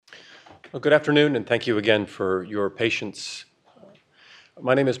Well, good afternoon, and thank you again for your patience.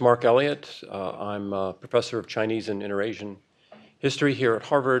 My name is Mark Elliott. I'm a professor of Chinese and Interasian history here at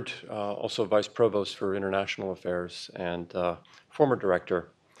Harvard, also vice provost for international affairs, and former director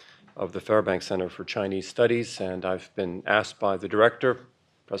of the Fairbanks Center for Chinese Studies. And I've been asked by the director,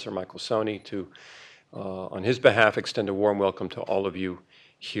 Professor Michael Soni, to, on his behalf, extend a warm welcome to all of you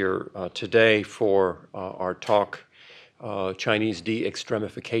here today for our talk, Chinese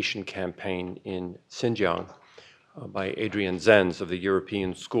De-Extremification Campaign in Xinjiang by Adrian Zenz of the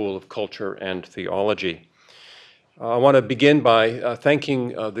European School of Culture and Theology. I want to begin by thanking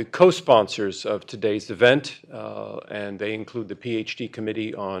the co-sponsors of today's event, and they include the PhD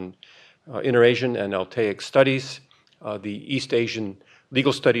Committee on Interasian and Altaic Studies, the East Asian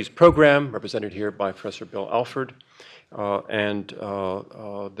Legal Studies Program, represented here by Professor Bill Alford, and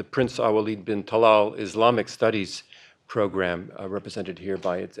the Prince Awalid bin Talal Islamic Studies Program, represented here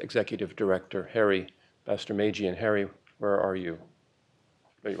by its Executive Director, Harry Bastarmeji. And Harry, where are you?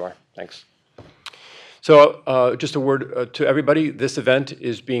 There you are. Thanks. So just a word to everybody. This event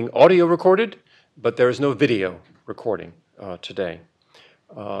is being audio recorded, but there is no video recording today.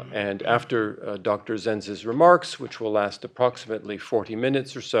 And after Dr. Zenz's remarks, which will last approximately 40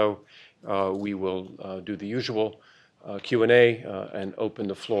 minutes or so, we will do the usual Q&A and open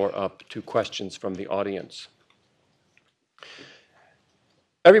the floor up to questions from the audience.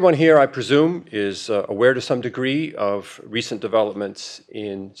 Everyone here, I presume, is aware to some degree of recent developments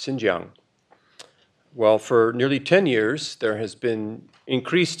in Xinjiang. Well, for nearly 10 years, there has been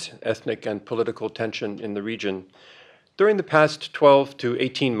increased ethnic and political tension in the region. During the past 12 to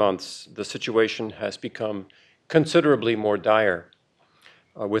 18 months, the situation has become considerably more dire,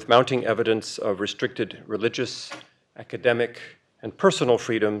 with mounting evidence of restricted religious, academic, and personal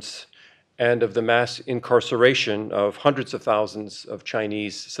freedoms, and of the mass incarceration of hundreds of thousands of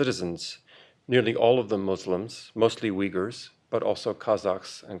Chinese citizens, nearly all of them Muslims, mostly Uyghurs, but also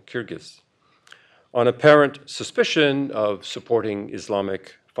Kazakhs and Kyrgyz, on apparent suspicion of supporting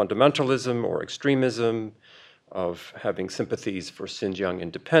Islamic fundamentalism or extremism, of having sympathies for Xinjiang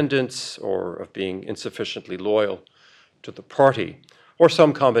independence, or of being insufficiently loyal to the party, or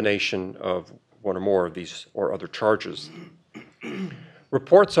some combination of one or more of these or other charges.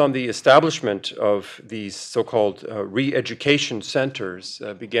 Reports on the establishment of these so-called re-education centers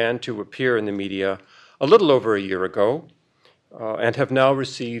began to appear in the media a little over a year ago and have now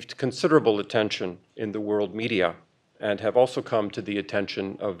received considerable attention in the world media and have also come to the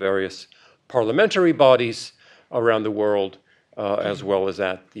attention of various parliamentary bodies around the world as well as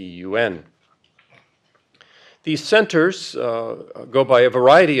at the UN. These centers go by a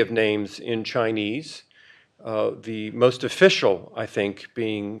variety of names in Chinese, the most official, I think,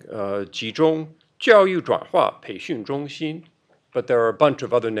 being 集中教育转化培训中心, but there are a bunch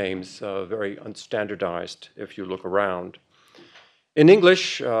of other names, very unstandardized if you look around. In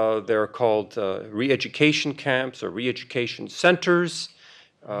English, they're called re-education camps or re-education centers.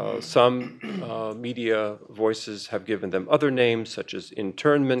 Some media voices have given them other names, such as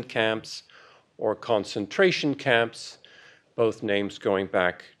internment camps or concentration camps, both names going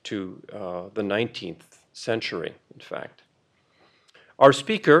back to the 19th century, in fact. Our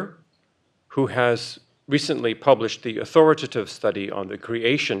speaker, who has recently published the authoritative study on the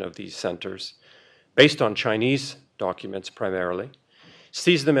creation of these centers, based on Chinese documents primarily,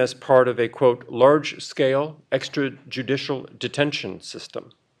 sees them as part of a, quote, large-scale extrajudicial detention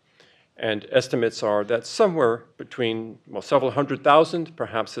system. And estimates are that somewhere between, well, several hundred thousand,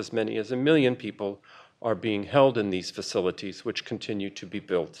 perhaps as many as 1 million people are being held in these facilities, which continue to be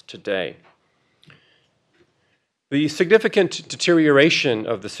built today. The significant deterioration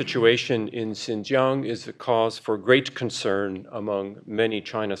of the situation in Xinjiang is a cause for great concern among many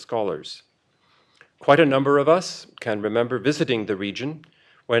China scholars. Quite a number of us can remember visiting the region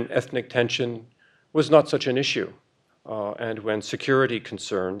when ethnic tension was not such an issue and when security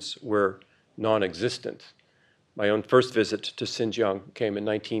concerns were non-existent. My own first visit to Xinjiang came in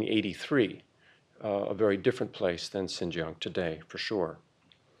 1983, a very different place than Xinjiang today, for sure.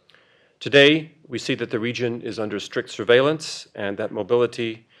 Today, we see that the region is under strict surveillance and that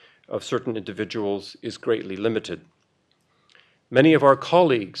mobility of certain individuals is greatly limited. Many of our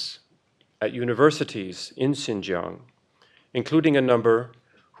colleagues at universities in Xinjiang, including a number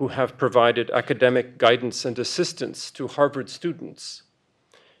who have provided academic guidance and assistance to Harvard students,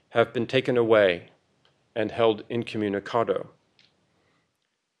 have been taken away and held incommunicado.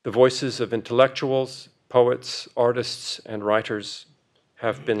 The voices of intellectuals, poets, artists, and writers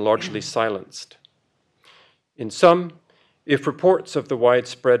have been largely silenced. In sum, if reports of the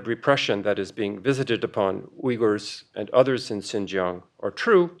widespread repression that is being visited upon Uyghurs and others in Xinjiang are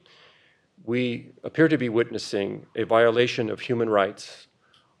true, we appear to be witnessing a violation of human rights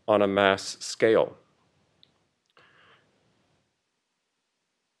on a mass scale.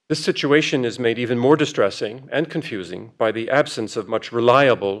 This situation is made even more distressing and confusing by the absence of much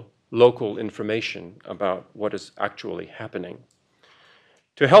reliable local information about what is actually happening.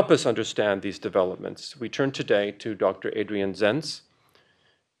 To help us understand these developments, we turn today to Dr. Adrian Zenz.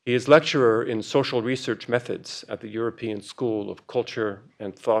 He is lecturer in social research methods at the European School of Culture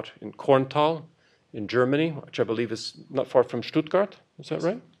and Thought in Korntal in Germany, which I believe is not far from Stuttgart. Is that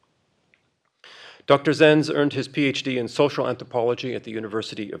right? Dr. Zenz earned his PhD in social anthropology at the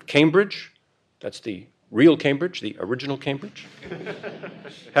University of Cambridge. That's the real Cambridge, the original Cambridge,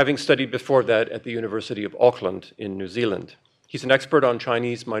 having studied before that at the University of Auckland in New Zealand. He's an expert on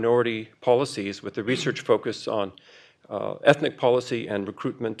Chinese minority policies with a research focus on ethnic policy and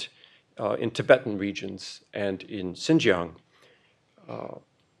recruitment in Tibetan regions and in Xinjiang.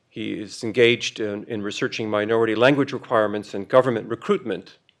 He is engaged in researching minority language requirements and government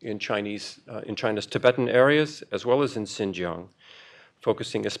recruitment in China's Tibetan areas, as well as in Xinjiang,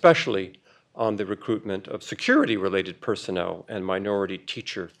 focusing especially on the recruitment of security-related personnel and minority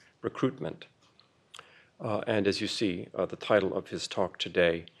teacher recruitment. And as you see, the title of his talk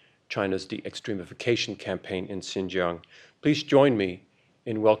today, China's De-Extremification Campaign in Xinjiang. Please join me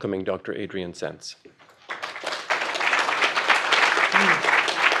in welcoming Dr. Adrian Zenz.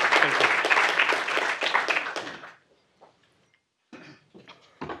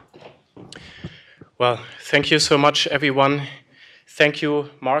 Well, thank you so much, everyone. Thank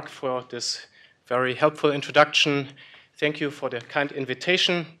you, Mark, for this very helpful introduction. Thank you for the kind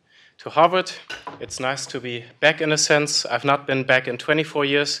invitation to Harvard. It's nice to be back in a sense. I've not been back in 24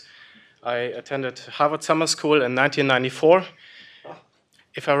 years. I attended Harvard Summer School in 1994.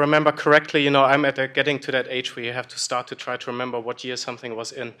 If I remember correctly, I'm getting to that age where you have to start to try to remember what year something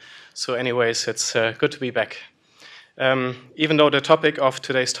was in. So anyways, it's good to be back. Even though the topic of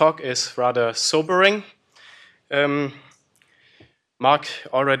today's talk is rather sobering, Mark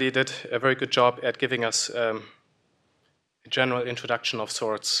already did a very good job at giving us a general introduction of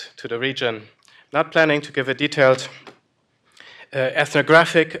sorts to the region. Not planning to give a detailed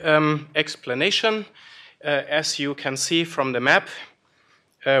ethnographic explanation. As you can see from the map,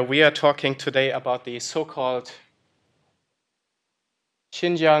 we are talking today about the so-called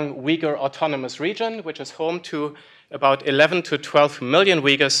Xinjiang Uyghur Autonomous Region, which is home to about 11 to 12 million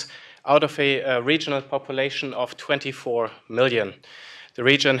Uyghurs out of a regional population of 24 million. The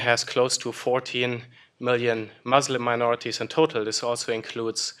region has close to 14 million Muslim minorities in total. This also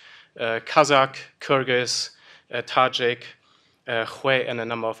includes Kazakh, Kyrgyz, Tajik, Hui, and a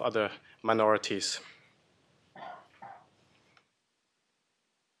number of other minorities.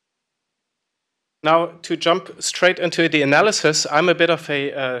 Now, to jump straight into the analysis, I'm a bit of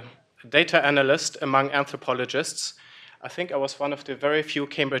a data analyst among anthropologists. I think I was one of the very few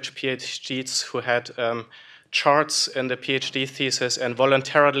Cambridge PhDs who had charts in the PhD thesis and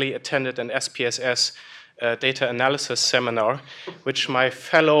voluntarily attended an SPSS data analysis seminar, which my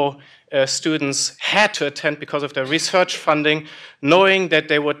fellow students had to attend because of their research funding, knowing that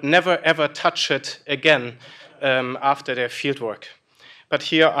they would never ever touch it again after their fieldwork. But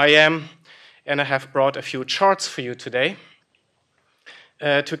here I am, and I have brought a few charts for you today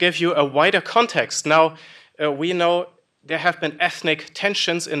to give you a wider context. Now, we know there have been ethnic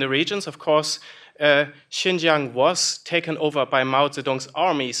tensions in the regions. Of course, Xinjiang was taken over by Mao Zedong's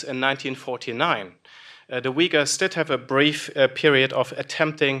armies in 1949. The Uyghurs did have a brief period of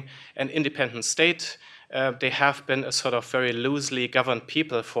attempting an independent state. They have been a sort of very loosely governed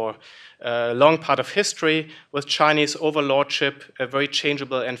people for a long part of history, with Chinese overlordship, very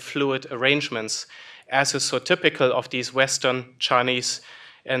changeable and fluid arrangements, as is so typical of these Western Chinese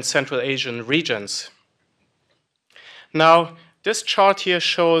and Central Asian regions. Now, this chart here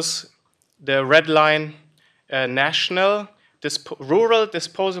shows the red line national rural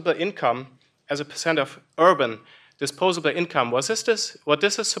disposable income as a percent of urban disposable income. What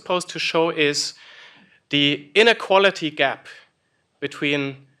this is supposed to show is the inequality gap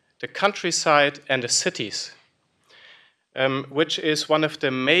between the countryside and the cities, which is one of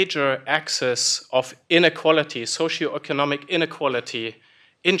the major axes of inequality, socioeconomic inequality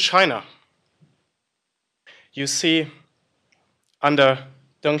in China. You see, under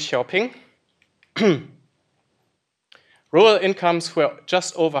Deng Xiaoping, rural incomes were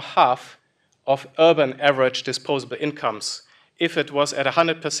just over half of urban average disposable incomes. If it was at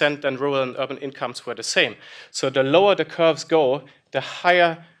 100%, then rural and urban incomes were the same. So the lower the curves go, the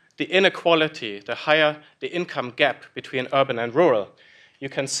higher the inequality, the higher the income gap between urban and rural. You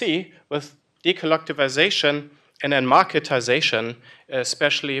can see with decollectivization and then marketization,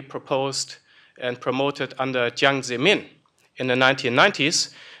 especially proposed and promoted under Jiang Zemin in the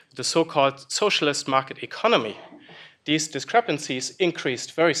 1990s, the so-called socialist market economy. These discrepancies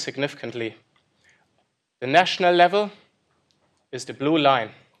increased very significantly. The national level is the blue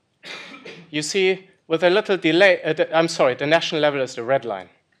line. You see, with a little delay, the national level is the red line.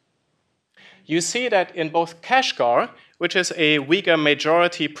 You see that in both Kashgar, which is a Uyghur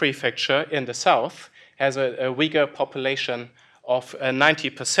majority prefecture in the south, has a Uyghur population of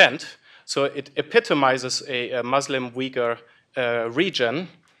 90%, so it epitomizes a Muslim Uyghur region,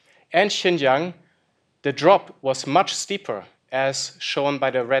 and Xinjiang, the drop was much steeper, as shown by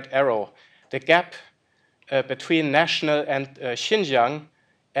the red arrow. The gap between national and Xinjiang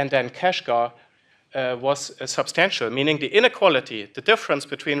and then Kashgar was substantial, meaning the inequality, the difference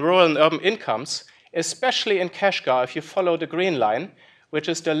between rural and urban incomes, especially in Kashgar, if you follow the green line, which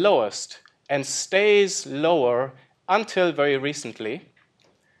is the lowest and stays lower until very recently,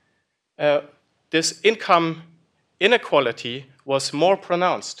 this income inequality was more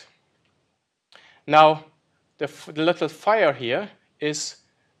pronounced. Now, the little fire here is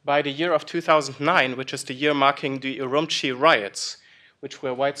by the year of 2009, which is the year marking the Urumqi riots, which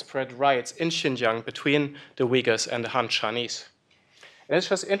were widespread riots in Xinjiang between the Uyghurs and the Han Chinese. And it's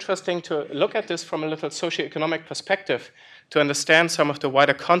just interesting to look at this from a little socioeconomic perspective to understand some of the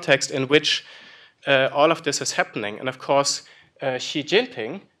wider context in which all of this is happening. And of course, Xi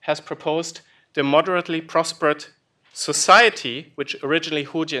Jinping has proposed the moderately prospered society, which originally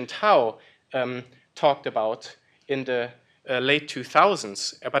Hu Jintao talked about in the late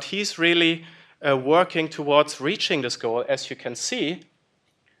 2000s. But he's really working towards reaching this goal. As you can see,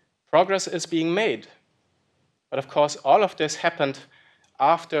 progress is being made. But of course, all of this happened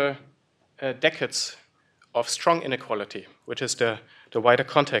after decades of strong inequality, which is the wider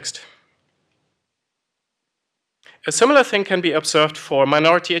context. A similar thing can be observed for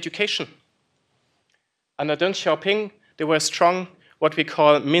minority education. Under Deng Xiaoping, there were strong, what we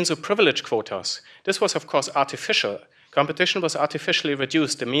call Minzu privilege quotas. This was, of course, artificial. Competition was artificially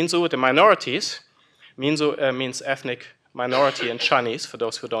reduced. The Minzu, the minorities, Minzu means ethnic minority in Chinese, for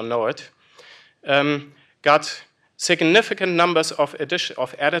those who don't know it, got significant numbers of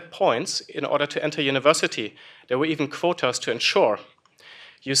added points in order to enter university. There were even quotas to ensure.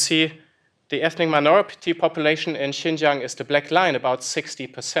 You see, the ethnic minority population in Xinjiang is the black line, about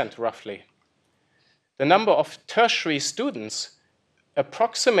 60% roughly. The number of tertiary students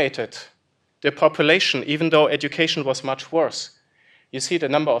approximated the population, even though education was much worse. You see, the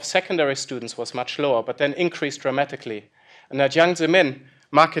number of secondary students was much lower, but then increased dramatically. Under Jiang Zemin,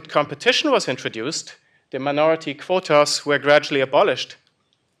 market competition was introduced. The minority quotas were gradually abolished.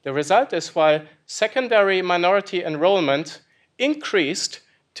 The result is, while secondary minority enrollment increased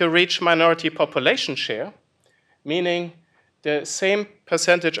to reach minority population share, meaning the same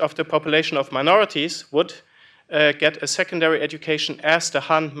percentage of the population of minorities would get a secondary education as the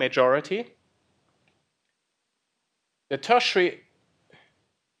Han majority, the tertiary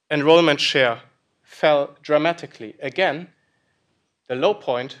enrollment share fell dramatically. Again, the low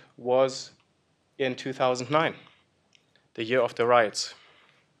point was in 2009, the year of the riots.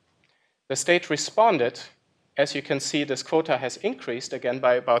 The state responded. As you can see, this quota has increased again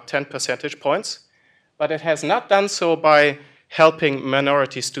by about 10 percentage points, but it has not done so by helping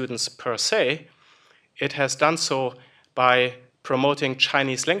minority students per se. It has done so by promoting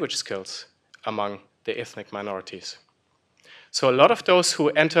Chinese language skills among the ethnic minorities. So a lot of those who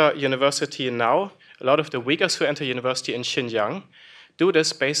enter university now, a lot of the Uyghurs who enter university in Xinjiang, do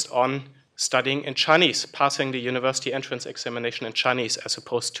this based on studying in Chinese, passing the university entrance examination in Chinese as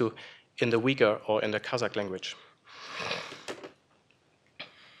opposed to in the Uyghur or in the Kazakh language.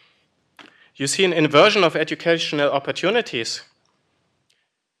 You see an inversion of educational opportunities.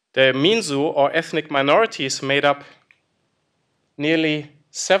 The Minzu, or ethnic minorities, made up nearly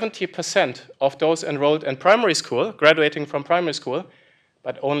 70% of those enrolled in primary school, graduating from primary school,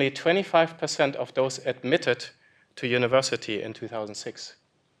 but only 25% of those admitted to university in 2006,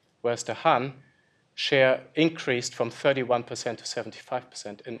 whereas the Han share increased from 31% to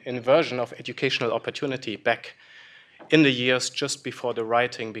 75%, an inversion of educational opportunity back in the years just before the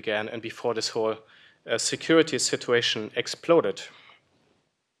rioting began and before this whole security situation exploded.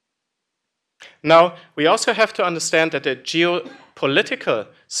 Now, we also have to understand that the geopolitical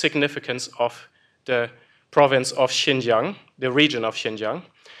significance of the province of Xinjiang, the region of Xinjiang,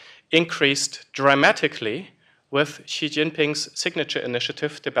 increased dramatically with Xi Jinping's signature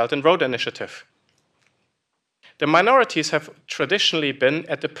initiative, the Belt and Road Initiative. The minorities have traditionally been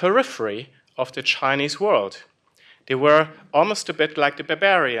at the periphery of the Chinese world. They were almost a bit like the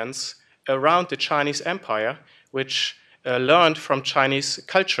barbarians around the Chinese Empire, which learned from Chinese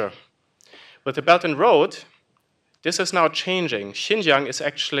culture. With the Belt and Road, this is now changing. Xinjiang is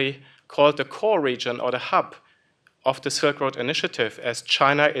actually called the core region or the hub of the Silk Road Initiative, as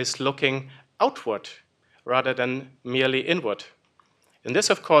China is looking outward rather than merely inward. And this,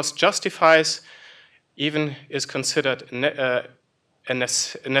 of course, justifies, even is considered a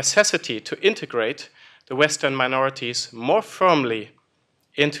necessity to integrate the Western minorities more firmly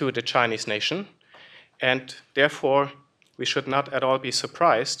into the Chinese nation, and therefore we should not at all be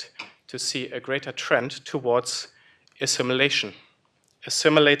surprised to see a greater trend towards assimilation,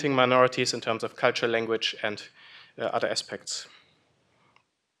 assimilating minorities in terms of culture, language, and other aspects.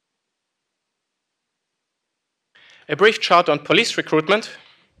 A brief chart on police recruitment.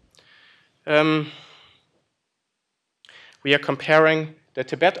 We are comparing the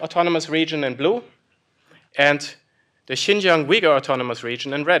Tibet Autonomous Region in blue and the Xinjiang Uyghur Autonomous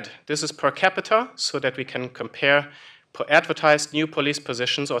Region in red. This is per capita, so that we can compare advertised new police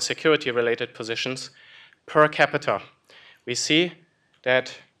positions or security-related positions per capita. We see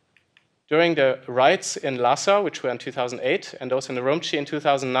that during the riots in Lhasa, which were in 2008, and those in Urumqi in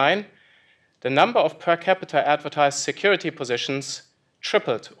 2009, the number of per capita advertised security positions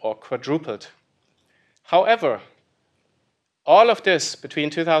tripled or quadrupled. However, all of this between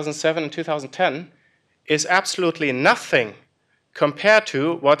 2007 and 2010 is absolutely nothing compared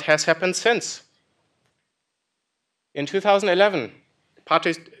to what has happened since. In 2011,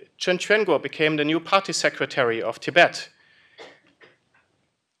 Chen Quanguo became the new party secretary of Tibet.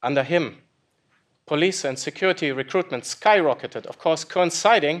 Under him, police and security recruitment skyrocketed, of course,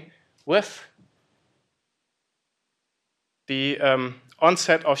 coinciding with the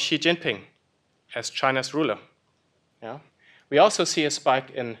onset of Xi Jinping as China's ruler. Yeah. We also see a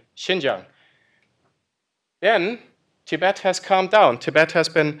spike in Xinjiang. Then Tibet has calmed down. Tibet has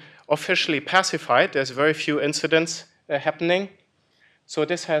been officially pacified. There's very few incidents happening. So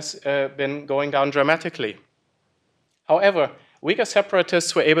this has been going down dramatically. However, Uyghur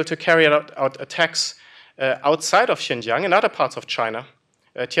separatists were able to carry out attacks outside of Xinjiang in other parts of China.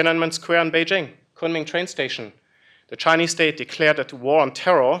 Tiananmen Square in Beijing, Kunming train station. The Chinese state declared a war on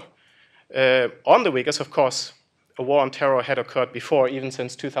terror on the Uyghurs. Of course, a war on terror had occurred before, even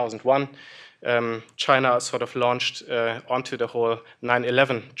since 2001. China sort of launched onto the whole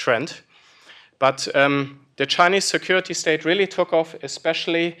 9/11 trend. But the Chinese security state really took off,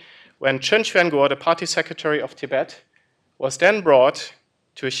 especially when Chen Quanguo, the party secretary of Tibet, was then brought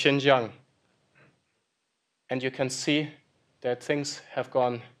to Xinjiang. And you can see that things have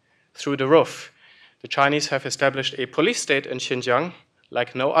gone through the roof. The Chinese have established a police state in Xinjiang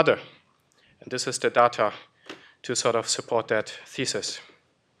like no other. And this is the data to sort of support that thesis.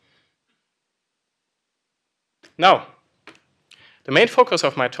 Now, the main focus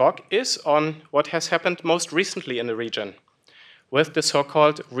of my talk is on what has happened most recently in the region with the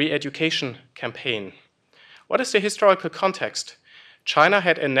so-called re-education campaign. What is the historical context? China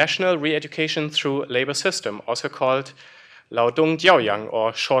had a national re-education through labor system, also called Laodong Jiaoyang,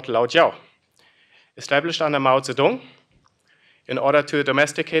 or short Laojiao, established under Mao Zedong in order to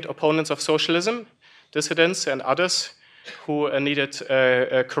domesticate opponents of socialism, dissidents, and others who needed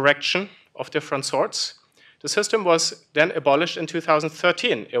correction of different sorts. The system was then abolished in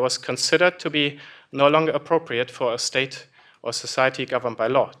 2013. It was considered to be no longer appropriate for a state or society governed by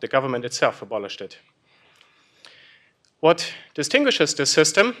law. The government itself abolished it. What distinguishes this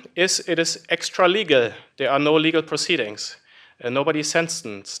system is it is extra-legal. There are no legal proceedings. Nobody is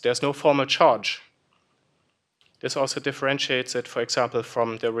sentenced. There's no formal charge. This also differentiates it, for example,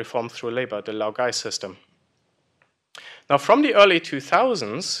 from the reform through labor, the Laogai system. Now, from the early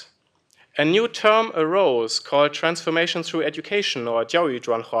 2000s, a new term arose called transformation through education, or Jiaoyu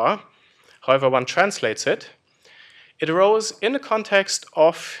Zhuanhua, however one translates it. It arose in the context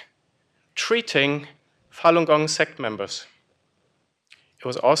of treating Falun Gong sect members. It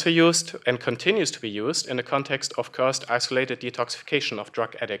was also used and continues to be used in the context of cursed isolated detoxification of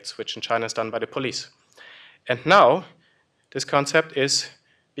drug addicts, which in China is done by the police. And now, this concept is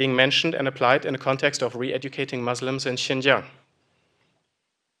being mentioned and applied in the context of re-educating Muslims in Xinjiang.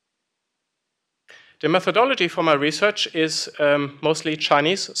 The methodology for my research is mostly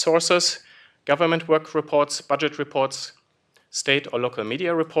Chinese sources, government work reports, budget reports, state or local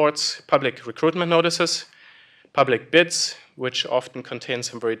media reports, public recruitment notices, public bids, which often contain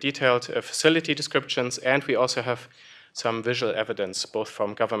some very detailed facility descriptions, and we also have some visual evidence, both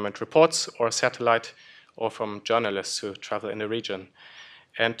from government reports or satellite or from journalists who travel in the region.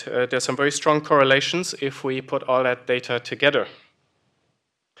 And there's some very strong correlations if we put all that data together.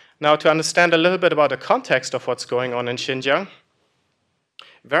 Now, to understand a little bit about the context of what's going on in Xinjiang,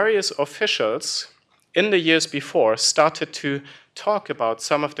 various officials in the years before, started to talk about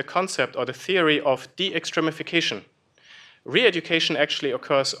some of the concept or the theory of de-extremification. Re-education actually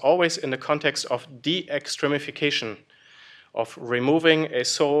occurs always in the context of de-extremification, of removing a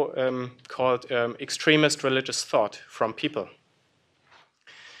so-called extremist religious thought from people.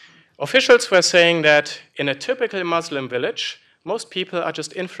 Officials were saying that in a typical Muslim village, most people are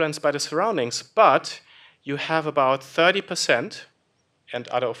just influenced by the surroundings, but you have about 30%, and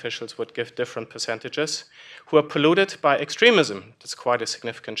other officials would give different percentages, who are polluted by extremism. That's quite a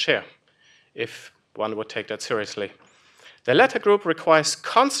significant share, if one would take that seriously. The latter group requires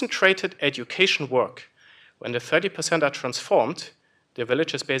concentrated education work. When the 30% are transformed, the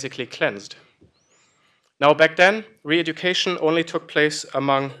village is basically cleansed. Now, back then, re-education only took place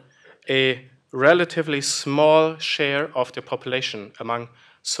among a relatively small share of the population, among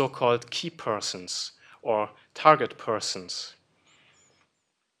so-called key persons or target persons.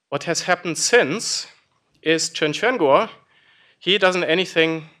 What has happened since is Chen Quanguo, he doesn't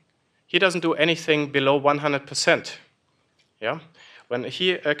do anything below 100%. Yeah? When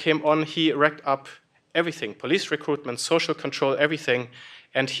he came on, he racked up everything, police recruitment, social control, everything,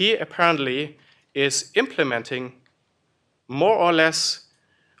 and he apparently is implementing more or less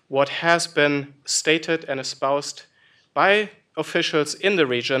what has been stated and espoused by officials in the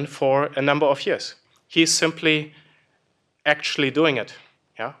region for a number of years. He's simply actually doing it,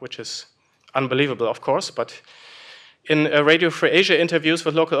 yeah, which is unbelievable, of course, but in Radio Free Asia interviews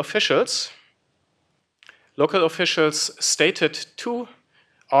with local officials stated to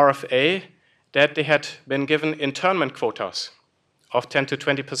RFA that they had been given internment quotas of 10 to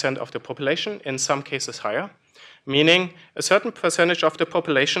 20% of the population, in some cases higher, meaning a certain percentage of the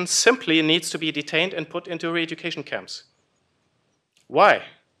population simply needs to be detained and put into re-education camps. Why?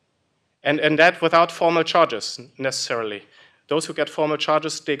 And that without formal charges, necessarily. Those who get formal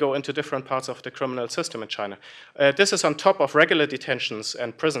charges, they go into different parts of the criminal system in China. This is on top of regular detentions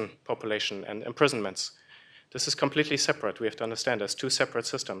and prison population and imprisonments. This is completely separate. We have to understand there's two separate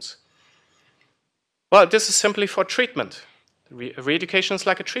systems. Well, this is simply for treatment. Re-education is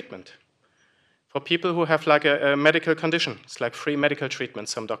like a treatment for people who have like a medical condition. It's like free medical treatment,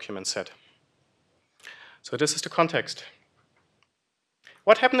 some documents said. So this is the context.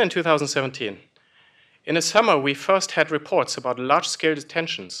 What happened in 2017? In the summer, we first had reports about large-scale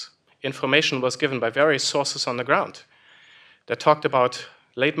detentions. Information was given by various sources on the ground that talked about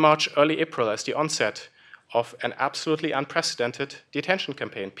late March, early April as the onset of an absolutely unprecedented detention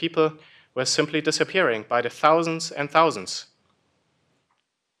campaign. People were simply disappearing by the thousands and thousands.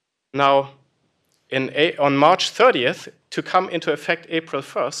 Now, on March 30th, to come into effect April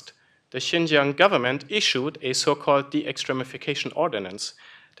 1st, the Xinjiang government issued a so-called de-extremification ordinance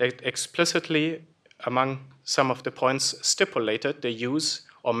that explicitly, among some of the points, stipulated the use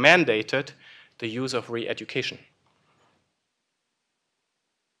or mandated the use of re-education.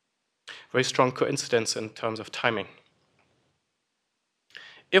 Very strong coincidence in terms of timing.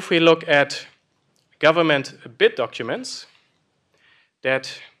 If we look at government bid documents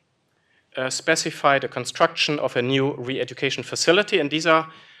that specify the construction of a new re-education facility, and these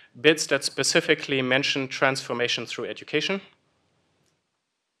are bids that specifically mention transformation through education,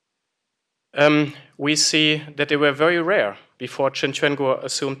 we see that they were very rare before Chen Quanguo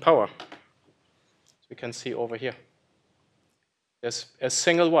assumed power. As we can see over here. There's a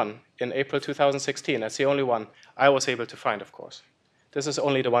single one in April 2016. That's the only one I was able to find, of course. This is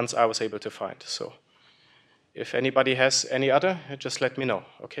only the ones I was able to find. So if anybody has any other, just let me know,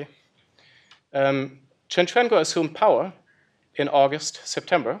 okay? Chen Quanguo assumed power in August,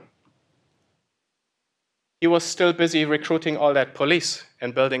 September. He was still busy recruiting all that police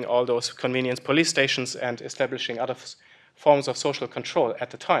and building all those convenience police stations and establishing other forms of social control at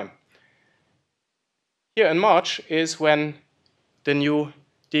the time. Here in March is when the new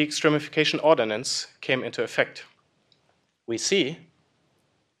de-extremification ordinance came into effect. We see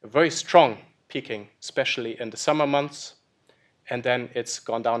a very strong peaking, especially in the summer months, and then it's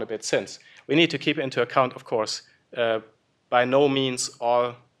gone down a bit since. We need to keep into account, of course, by no means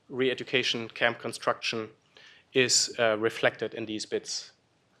all re-education camp construction is reflected in these bids.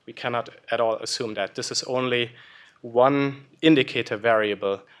 We cannot at all assume that. This is only one indicator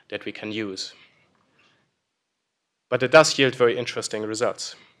variable that we can use. But it does yield very interesting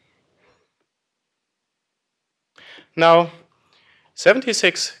results. Now,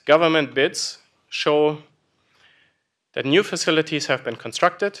 76 government bids show that new facilities have been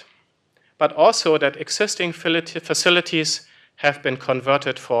constructed, but also that existing facilities have been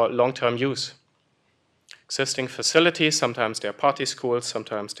converted for long-term use. Existing facilities, sometimes they're party schools,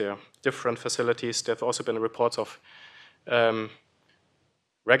 sometimes they're different facilities. There have also been reports of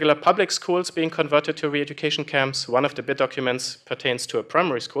Regular public schools being converted to re-education camps. One of the bid documents pertains to a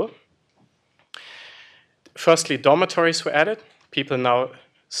primary school. Firstly, dormitories were added. People now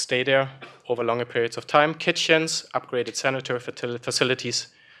stay there over longer periods of time. Kitchens, upgraded sanitary facilities,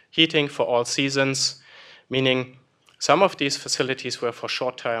 heating for all seasons, meaning some of these facilities were for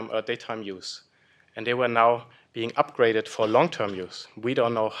short-term or daytime use, and they were now being upgraded for long-term use. We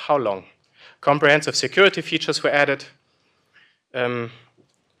don't know how long. Comprehensive security features were added,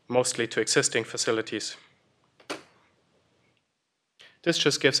 mostly to existing facilities. This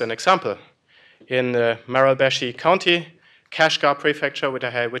just gives an example. In Maralbashi County, Kashgar Prefecture,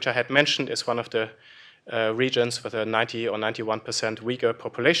 which I had mentioned, is one of the regions with a 90 or 91% Uyghur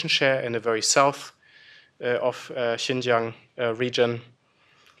population share in the very south of Xinjiang region.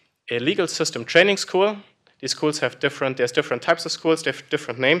 A legal system training school. These schools have there's different types of schools, they have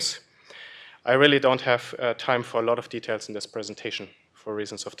different names. I really don't have time for a lot of details in this presentation for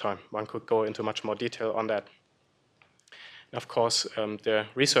reasons of time. One could go into much more detail on that. And of course, the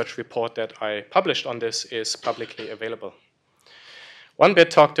research report that I published on this is publicly available. One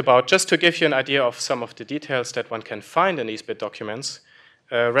bid talked about, just to give you an idea of some of the details that one can find in these bid documents,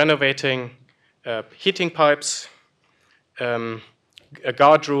 renovating heating pipes, a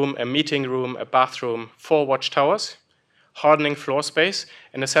guard room, a meeting room, a bathroom, 4 watchtowers, hardening floor space,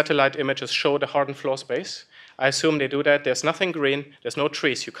 and the satellite images show the hardened floor space. I assume they do that. There's nothing green, there's no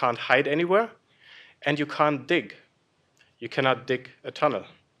trees, you can't hide anywhere, and you can't dig. You cannot dig a tunnel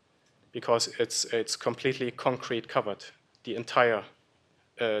because it's completely concrete covered, the entire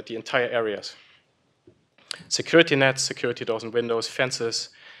areas. Security nets, security doors and windows, fences,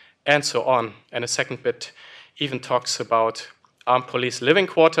 and so on. And the second bit even talks about armed police living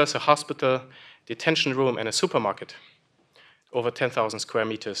quarters, a hospital, detention room, and a supermarket. Over 10,000 square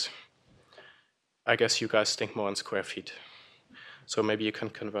meters. I guess you guys think more in square feet. So maybe you can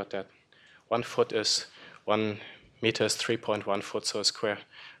convert that. 1 foot is 1 meter is 3.1 foot, so a square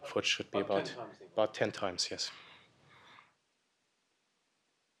foot should be about 10 times, yes.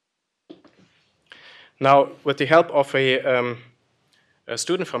 Now, with the help of a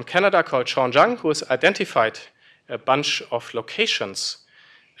student from Canada called Sean Zhang, who has identified a bunch of locations,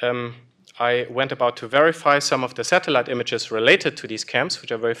 I went about to verify some of the satellite images related to these camps,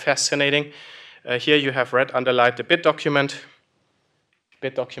 which are very fascinating. Here you have red underlined the bid document. The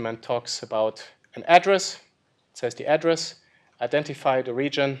bid document talks about an address. It says the address, identify the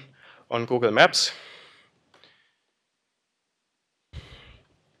region on Google Maps.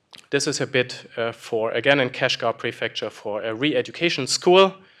 This is a bid for, again, in Kashgar Prefecture for a re-education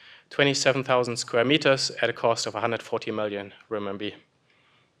school, 27,000 square meters at a cost of 140 million RMB.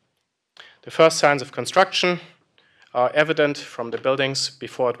 The first signs of construction are evident from the buildings.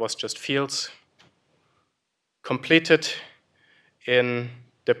 Before it was just fields. Completed in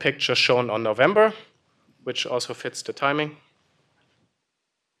the picture shown on November, which also fits the timing.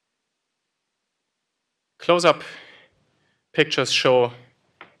 Close-up pictures show,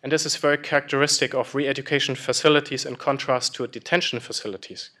 and this is very characteristic of re-education facilities in contrast to detention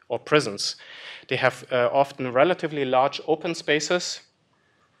facilities or prisons. They have often relatively large open spaces,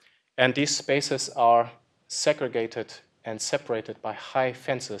 and these spaces are segregated and separated by high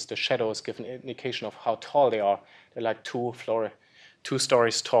fences. The shadows give an indication of how tall they are. They're like 2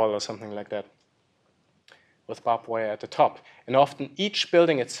 stories tall or something like that, with barbed wire at the top. And often each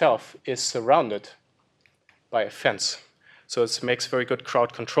building itself is surrounded by a fence. So it makes very good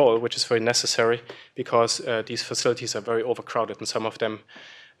crowd control, which is very necessary because these facilities are very overcrowded, and some of them,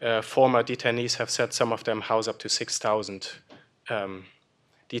 former detainees have said some of them house up to 6,000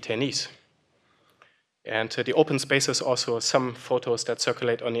 detainees. And the open spaces also, some photos that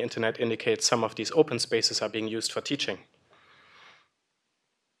circulate on the internet indicate some of these open spaces are being used for teaching.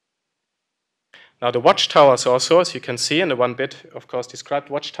 Now the watchtowers also, as you can see in the one bit, of course, described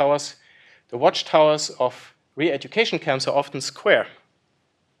watchtowers. The watchtowers of re-education camps are often square.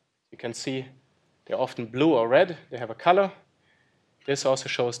 You can see they're often blue or red. They have a color. This also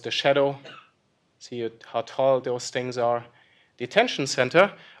shows the shadow. See how tall those things are. Detention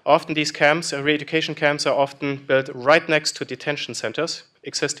center, often these camps, re-education camps, are often built right next to detention centers,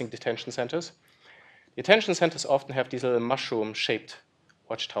 existing detention centers. Detention centers often have these little mushroom-shaped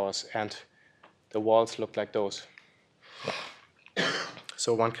watchtowers, and the walls look like those.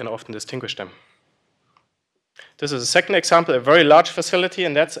 So one can often distinguish them. This is a second example, a very large facility,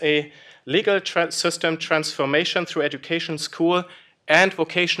 and that's a legal system transformation through education school and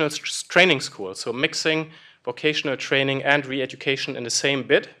vocational training school. So mixing vocational training and re-education in the same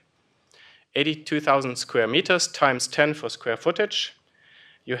bid. 82,000 square meters times 10 for square footage.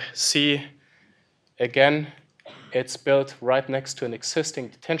 You see, again, It's built right next to an existing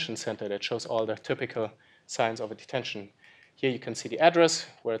detention center that shows all the typical signs of a detention. Here you can see the address,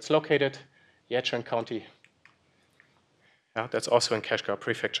 where it's located, Adrian County. Yeah, that's also in Kashgar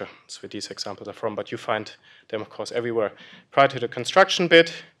Prefecture. That's where these examples are from, but you find them, of course, everywhere. Prior to the construction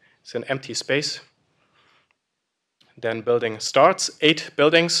bit, it's an empty space. Then building starts. 8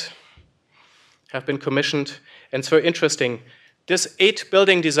 buildings have been commissioned. And it's very interesting. This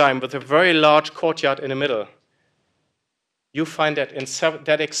 8-building design with a very large courtyard in the middle, you find that in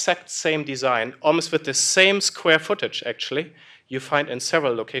that exact same design, almost with the same square footage, actually, you find in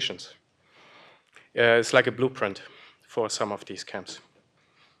several locations. It's like a blueprint for some of these camps.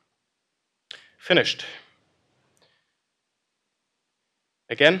 Finished.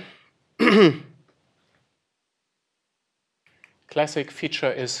 Again, classic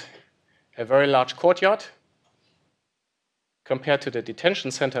feature is a very large courtyard compared to the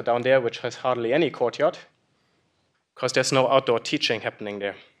detention center down there, which has hardly any courtyard, because there's no outdoor teaching happening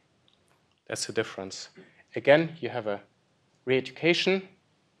there. That's the difference. Again, you have a re-education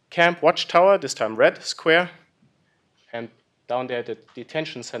camp watchtower, this time red square, and down there the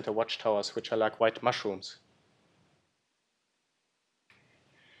detention center watchtowers, which are like white mushrooms.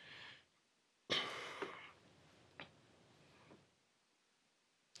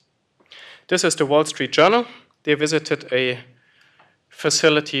 This is the Wall Street Journal. They visited a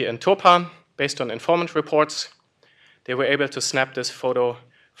facility in Turpan based on informant reports. They were able to snap this photo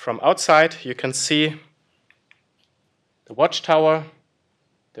from outside. You can see the watchtower,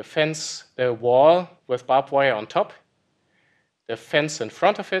 the fence, the wall with barbed wire on top, the fence in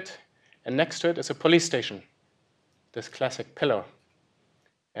front of it, and next to it is a police station, this classic pillar.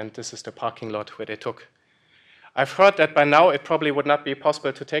 And this is the parking lot where they took. I've heard that by now it probably would not be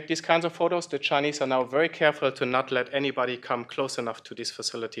possible to take these kinds of photos. The Chinese are now very careful to not let anybody come close enough to these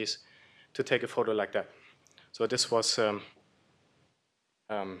facilities to take a photo like that. So this was,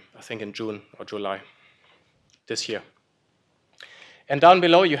 I think, in June or July this year. And down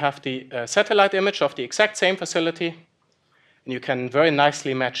below you have the satellite image of the exact same facility. And you can very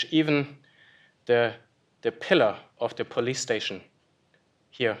nicely match even the pillar of the police station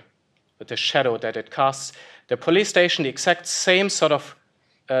here with the shadow that it casts. The police station, the exact same sort of,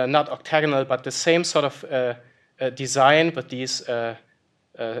 not octagonal, but the same sort of design with these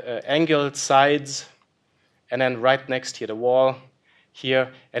angled sides. And then right next here, the wall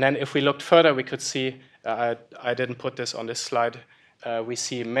here. And then if we looked further, we could see, I didn't put this on this slide, we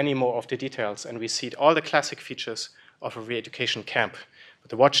see many more of the details. And we see all the classic features of a re-education camp, with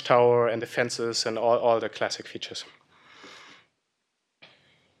the watchtower and the fences and all the classic features.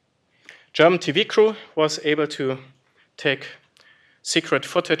 German TV crew was able to take secret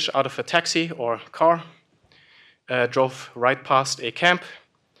footage out of a taxi or car, drove right past a camp.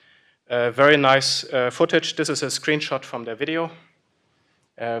 Very nice footage. This is a screenshot from their video.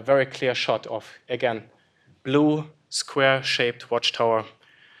 A very clear shot of, again, blue, square-shaped watchtower.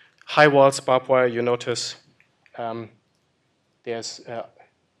 High walls, barbed wire, you notice. There's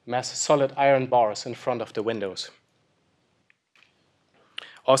massive solid iron bars in front of the windows.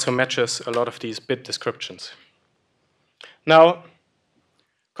 Also matches a lot of these bit descriptions. Now,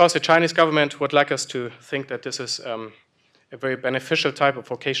 of course, the Chinese government would like us to think that this is a very beneficial type of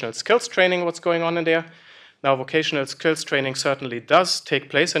vocational skills training, what's going on in there. Now, vocational skills training certainly does take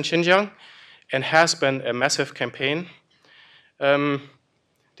place in Xinjiang and has been a massive campaign. The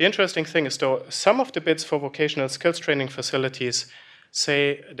interesting thing is, though, some of the bids for vocational skills training facilities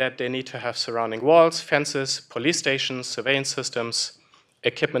say that they need to have surrounding walls, fences, police stations, surveillance systems,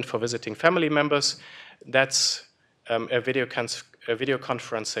 equipment for visiting family members. That's a video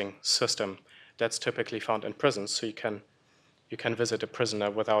conferencing system that's typically found in prisons, so you can visit a prisoner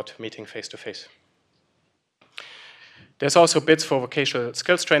without meeting face-to-face. There's also bids for vocational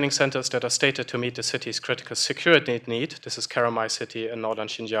skills training centers that are stated to meet the city's critical security need. This is Karamai city in northern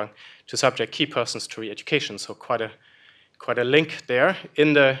Xinjiang, to subject key persons to re-education. So quite a link there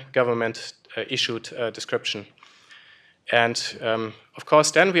in the government issued description. And of course,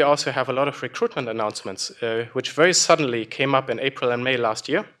 then we also have a lot of recruitment announcements, which very suddenly came up in April and May last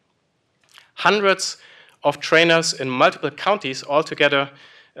year. Hundreds of trainers in multiple counties, altogether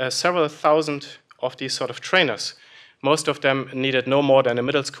several thousand of these sort of trainers. Most of them needed no more than a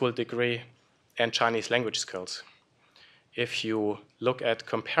middle school degree and Chinese language skills. If you look at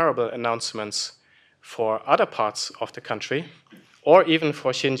comparable announcements for other parts of the country, or even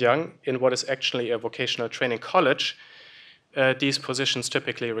for Xinjiang, in what is actually a vocational training college, these positions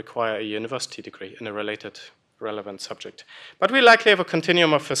typically require a university degree in a related relevant subject. But we likely have a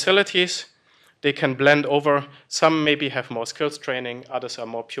continuum of facilities. They can blend over. Some maybe have more skills training, others are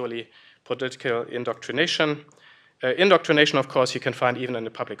more purely political indoctrination. Indoctrination, of course, you can find even in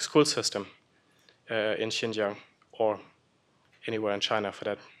the public school system in Xinjiang or anywhere in China for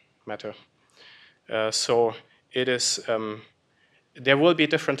that matter. So it is, there will be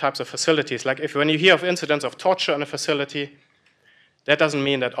different types of facilities. Like when you hear of incidents of torture in a facility, that doesn't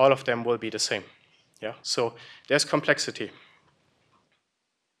mean that all of them will be the same. Yeah, so there's complexity.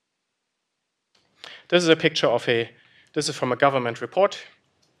 This is a picture of this is from a government report.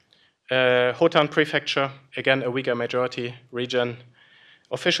 Hotan Prefecture, again, a Uyghur majority region.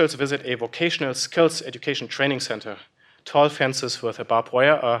 Officials visit a vocational skills education training center. Tall fences with a barbed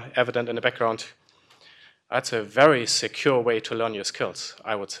wire are evident in the background. That's a very secure way to learn your skills,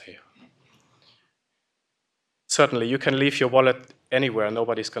 I would say. Certainly, you can leave your wallet anywhere.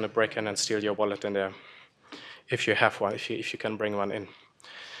 Nobody's going to break in and steal your wallet in there if you have one, if you can bring one in.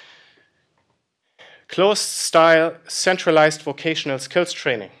 Closed-style, centralized vocational skills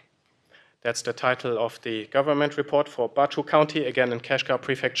training. That's the title of the government report for Bachu County, again in Kashgar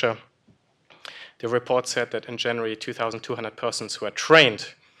Prefecture. The report said that in January, 2,200 persons were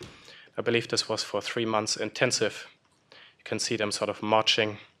trained. I believe this was for 3 months intensive. You can see them sort of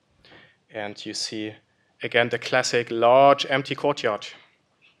marching. And you see, again, the classic large empty courtyard,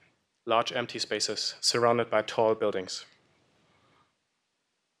 large empty spaces surrounded by tall buildings.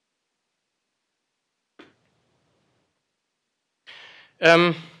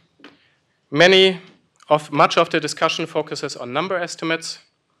 Much of the discussion focuses on number estimates.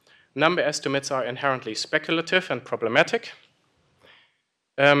 Number estimates are inherently speculative and problematic.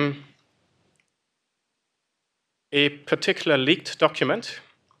 A particular leaked document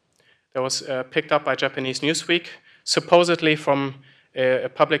that was picked up by Japanese Newsweek, supposedly from a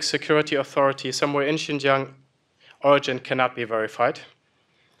public security authority somewhere in Xinjiang, origin cannot be verified.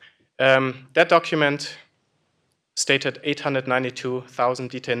 That document stated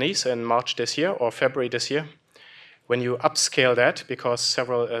 892,000 detainees in March this year or February this year. When you upscale that, because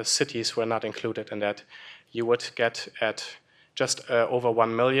several cities were not included in that, you would get at just over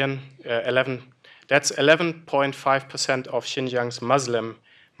 1 million. That's 11.5% of Xinjiang's Muslim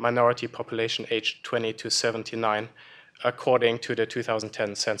minority population aged 20 to 79, according to the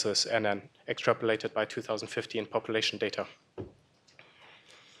 2010 census and then extrapolated by 2015 population data.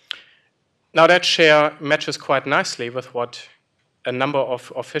 Now that share matches quite nicely with what a number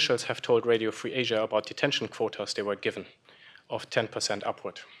of officials have told Radio Free Asia about detention quotas they were given of 10%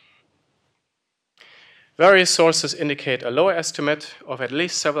 upward. Various sources indicate a lower estimate of at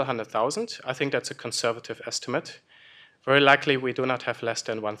least several hundred thousand. I think that's a conservative estimate. Very likely we do not have less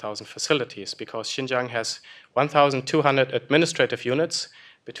than 1,000 facilities because Xinjiang has 1,200 administrative units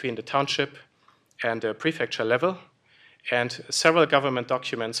between the township and the prefecture level, and several government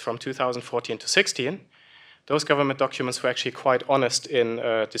documents from 2014 to 16. Those government documents were actually quite honest in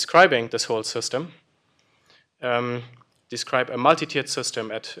describing this whole system, describe a multi-tiered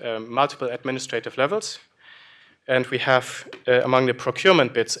system at multiple administrative levels. And we have, among the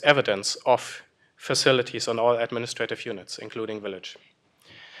procurement bids, evidence of facilities on all administrative units, including village.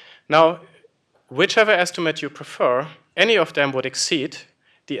 Now, whichever estimate you prefer, any of them would exceed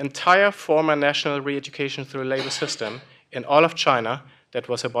the entire former national re-education through labor system in all of China that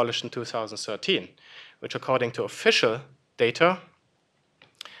was abolished in 2013, which according to official data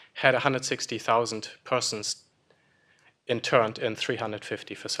had 160,000 persons interned in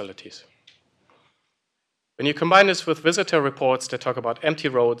 350 facilities. When you combine this with visitor reports that talk about empty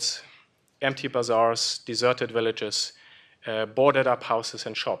roads, empty bazaars, deserted villages, boarded up houses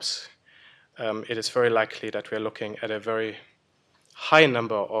and shops, it is very likely that we're looking at a very high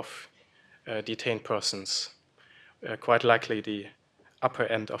number of detained persons, quite likely the upper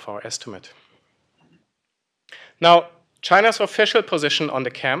end of our estimate. Now, China's official position on the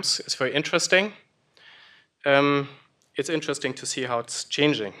camps is very interesting. It's interesting to see how it's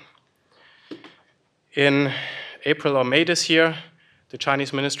changing. In April or May this year, the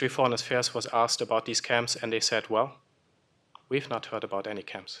Chinese Ministry of Foreign Affairs was asked about these camps, and they said, well, we've not heard about any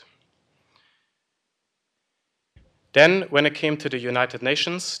camps. Then, when it came to the United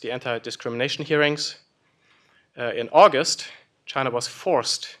Nations, the anti-discrimination hearings, in August, China was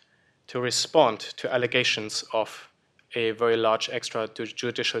forced to respond to allegations of a very large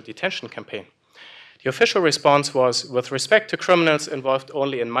extrajudicial detention campaign. The official response was, with respect to criminals involved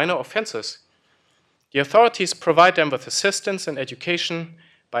only in minor offenses, the authorities provide them with assistance and education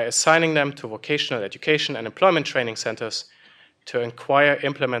by assigning them to vocational education and employment training centers to acquire,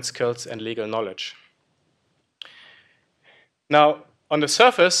 implement skills and legal knowledge. Now, on the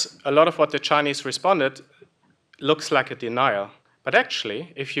surface, a lot of what the Chinese responded looks like a denial. But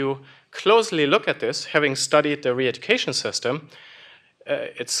actually, if you closely look at this, having studied the re-education system,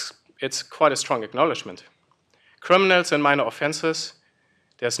 it's it's quite a strong acknowledgement. Criminals and minor offenses,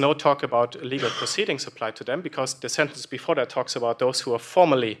 there's no talk about legal proceedings applied to them because the sentence before that talks about those who are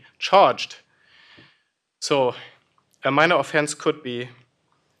formally charged. So a minor offense could be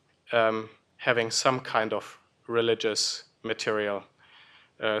having some kind of religious material,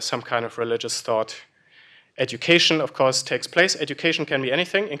 some kind of religious thought. Education, of course, takes place. Education can be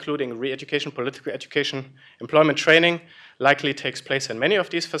anything, including re-education, political education, employment training, likely takes place in many of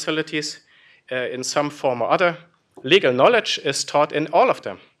these facilities in some form or other. Legal knowledge is taught in all of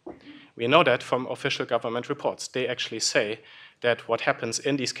them. We know that from official government reports. They actually say that what happens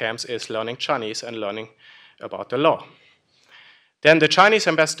in these camps is learning Chinese and learning about the law. Then the Chinese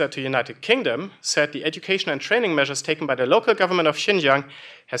ambassador to the United Kingdom said the education and training measures taken by the local government of Xinjiang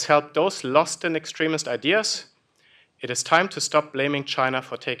has helped those lost in extremist ideas. It is time to stop blaming China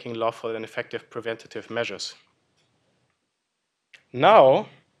for taking lawful and effective preventative measures. Now,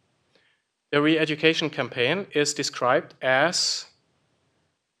 the re-education campaign is described as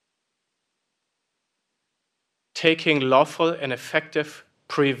taking lawful and effective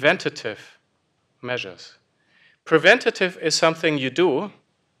preventative measures. Preventative is something you do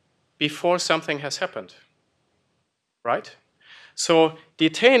before something has happened, right? So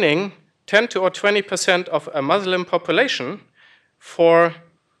detaining 10 to or 20% of a Muslim population for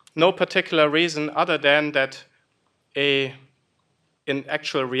no particular reason other than that in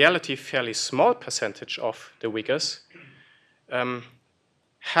actual reality, fairly small percentage of the Uyghurs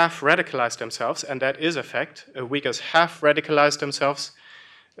have radicalized themselves, and that is a fact. Uyghurs have radicalized themselves.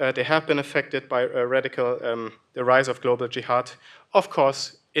 They have been affected by the rise of global jihad, of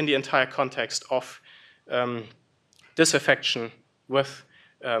course, in the entire context of disaffection with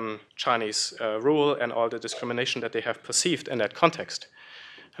Chinese rule and all the discrimination that they have perceived in that context.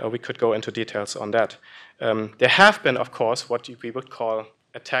 We could go into details on that. There have been, of course, what we would call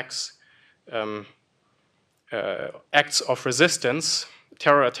attacks, acts of resistance,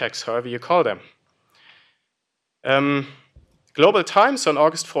 terror attacks, however you call them. Global Times on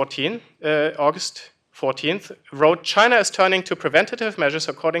August 14th wrote, China is turning to preventative measures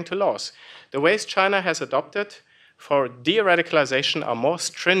according to laws. The ways China has adopted for de-radicalization are more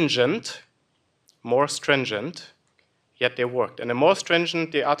stringent, yet they worked. And the more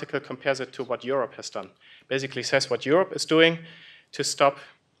stringent, the article compares it to what Europe has done. Basically says what Europe is doing to stop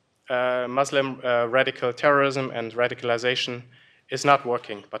Muslim radical terrorism and radicalization is not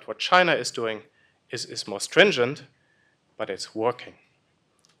working. But what China is doing is more stringent, but it's working.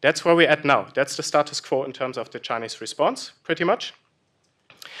 That's where we're at now. That's the status quo in terms of the Chinese response, pretty much.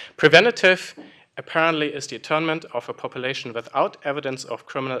 Preventative apparently is the internment of a population without evidence of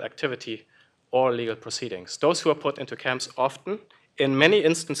criminal activity or legal proceedings. Those who are put into camps often, in many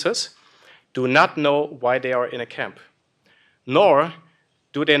instances, do not know why they are in a camp, nor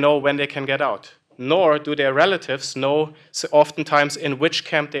do they know when they can get out, nor do their relatives know oftentimes in which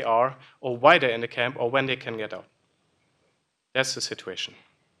camp they are, or why they're in the camp, or when they can get out. That's the situation,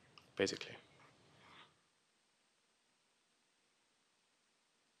 basically.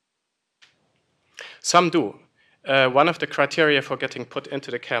 Some do. One of the criteria for getting put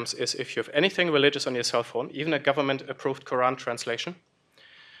into the camps is if you have anything religious on your cell phone, even a government-approved Quran translation,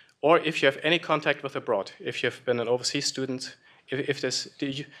 or if you have any contact with abroad, if you've been an overseas student,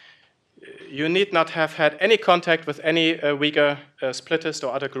 you need not have had any contact with any Uyghur splittist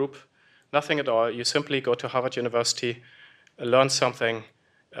or other group, nothing at all. You simply go to Harvard University, learn something,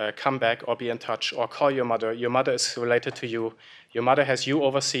 come back or be in touch, or call your mother. Your mother is related to you. Your mother has you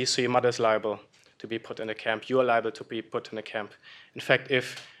overseas, so your mother is liable to be put in a camp. You are liable to be put in a camp. In fact,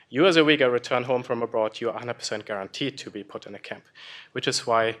 if you as a Uyghur return home from abroad, you are 100% guaranteed to be put in a camp, which is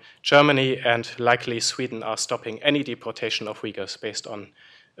why Germany and likely Sweden are stopping any deportation of Uyghurs based on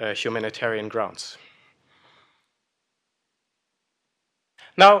humanitarian grounds.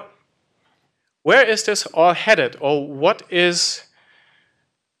 Now, where is this all headed, or what is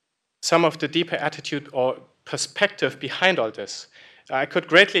some of the deeper attitude or perspective behind all this? I could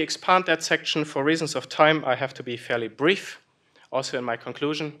greatly expand that section. For reasons of time, I have to be fairly brief, also in my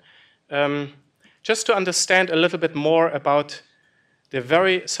conclusion. Just to understand a little bit more about the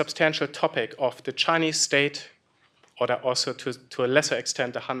very substantial topic of the Chinese state, or also to a lesser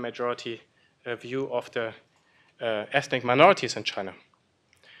extent, the Han majority view of the ethnic minorities in China.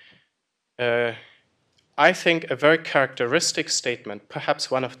 I think a very characteristic statement,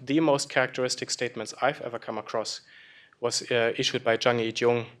 perhaps one of the most characteristic statements I've ever come across, was issued by Zhang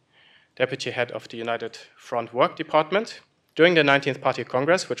Yijun, deputy head of the United Front Work Department, during the 19th Party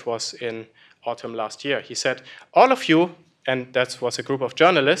Congress, which was in autumn last year. He said, all of you, and that was a group of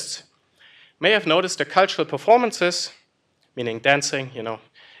journalists, may have noticed the cultural performances, meaning dancing,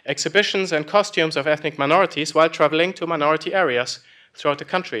 exhibitions and costumes of ethnic minorities while traveling to minority areas throughout the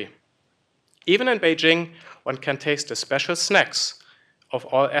country. Even in Beijing, one can taste the special snacks of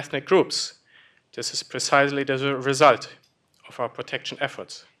all ethnic groups. This is precisely the result of our protection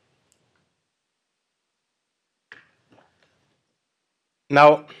efforts.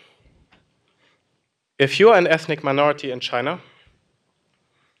 Now, if you are an ethnic minority in China,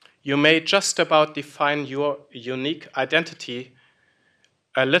 you may just about define your unique identity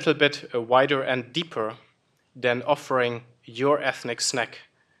a little bit wider and deeper than offering your ethnic snack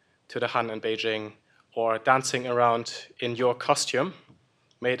to the Han in Beijing or dancing around in your costume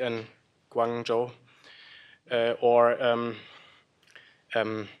made in Guangzhou or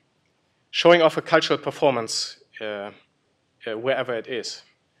showing off a cultural performance wherever it is,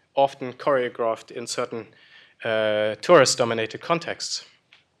 often choreographed in certain tourist-dominated contexts.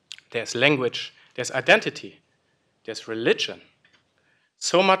 There's language, there's identity, there's religion.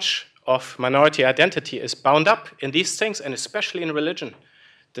 So much of minority identity is bound up in these things, and especially in religion.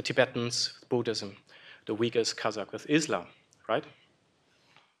 The Tibetans, Buddhism, the Uyghurs, Kazakh with Islam, right?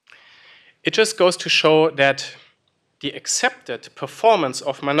 It just goes to show that the accepted performance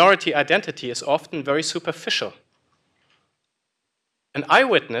of minority identity is often very superficial. An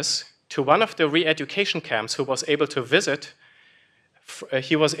eyewitness to one of the re-education camps who was able to visit,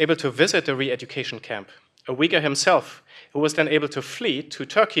 the re-education camp, a Uyghur himself, who was then able to flee to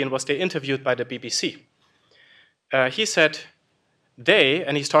Turkey and was there interviewed by the BBC. He said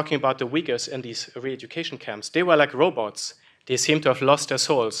and he's talking about the Uyghurs in these re-education camps, they were like robots. They seemed to have lost their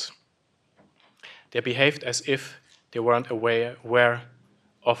souls. They behaved as if they weren't aware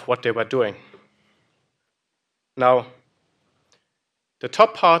of what they were doing. Now, the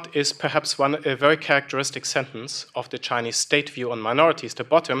top part is perhaps a very characteristic sentence of the Chinese state view on minorities. The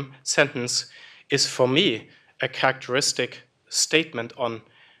bottom sentence is, for me, a characteristic statement on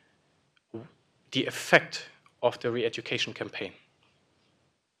the effect of the re-education campaign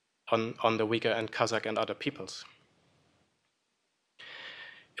on the Uyghur and Kazakh and other peoples.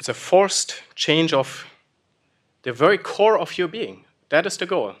 It's a forced change of the very core of your being. That is the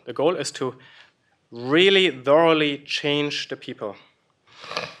goal. The goal is to really thoroughly change the people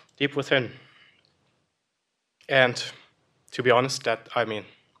deep within. And to be honest,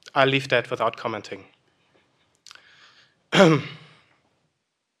 I'll leave that without commenting.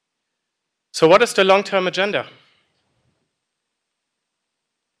 So what is the long-term agenda?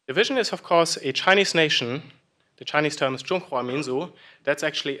 The vision is, of course, a Chinese nation. The Chinese term is Zhonghua Minzu. That's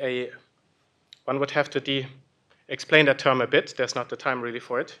actually one would have to explain that term a bit. There's not the time really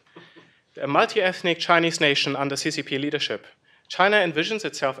for it. A multi-ethnic Chinese nation under CCP leadership. China envisions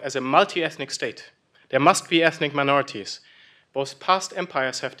itself as a multi-ethnic state. There must be ethnic minorities. Both past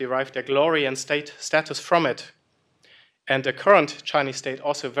empires have derived their glory and state status from it. And the current Chinese state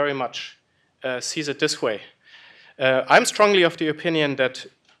also very much sees it this way. I'm strongly of the opinion that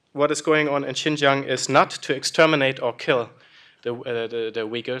what is going on in Xinjiang is not to exterminate or kill the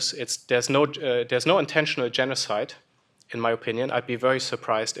Uyghurs. There's no intentional genocide, in my opinion. I'd be very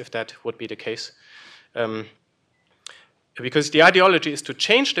surprised if that would be the case. Because the ideology is to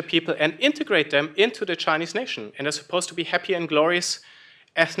change the people and integrate them into the Chinese nation. And they're supposed to be happy and glorious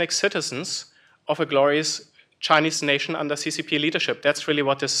ethnic citizens of a glorious Chinese nation under CCP leadership. That's really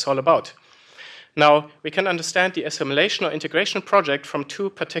what this is all about. Now, we can understand the assimilation or integration project from two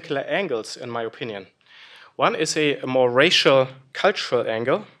particular angles, in my opinion. One is a more racial, cultural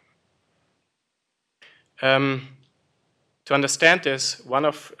angle. To understand this, one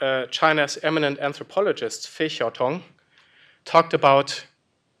of China's eminent anthropologists, Fei Xiaotong, talked about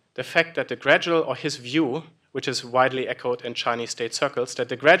the fact that the gradual, or his view, which is widely echoed in Chinese state circles, that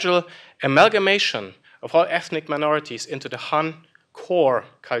the gradual amalgamation of all ethnic minorities into the Han core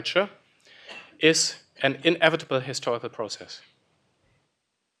culture is an inevitable historical process.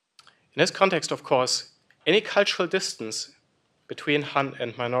 In this context, of course, any cultural distance between Han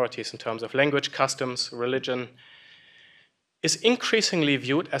and minorities in terms of language, customs, religion, is increasingly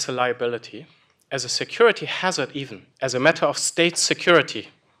viewed as a liability, as a security hazard even, as a matter of state security.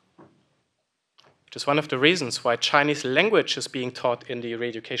 Which is one of the reasons why Chinese language is being taught in the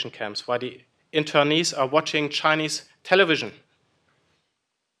re-education camps, why the internees are watching Chinese television.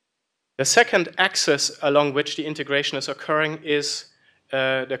 The second axis along which the integration is occurring is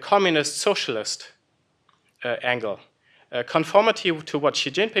the communist socialist angle. Conformity to what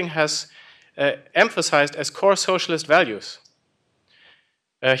Xi Jinping has emphasized as core socialist values.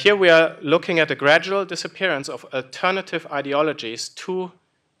 Here we are looking at the gradual disappearance of alternative ideologies to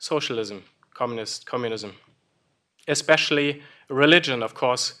socialism, communism. Especially religion, of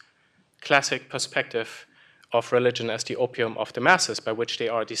course, classic perspective of religion as the opium of the masses by which they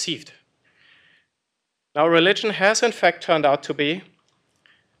are deceived. Now, religion has in fact turned out to be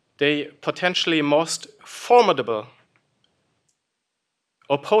the potentially most formidable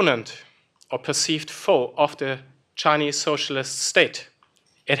opponent or perceived foe of the Chinese socialist state.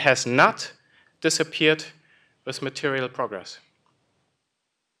 It has not disappeared with material progress.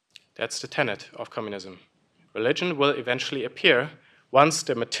 That's the tenet of communism. Religion will eventually appear once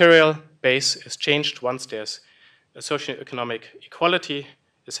the material base is changed, once there's a socioeconomic equality,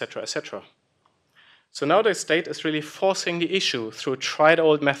 etc., etc. So now the state is really forcing the issue through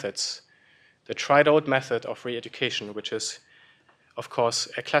tried-old methods. The tried-old method of re-education, which is, of course,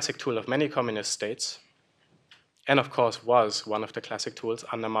 a classic tool of many communist states, and of course was one of the classic tools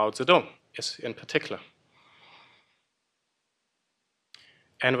under Mao Zedong, in particular.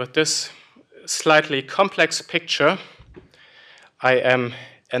 And with this slightly complex picture, I am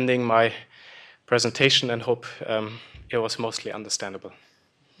ending my presentation and hope it was mostly understandable.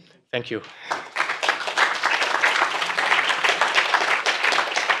 Thank you.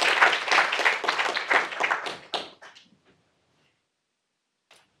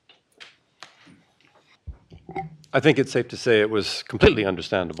 I think it's safe to say it was completely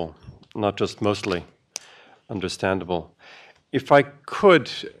understandable, not just mostly understandable. If I could,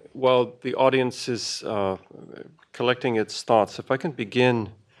 while the audience is collecting its thoughts, if I can begin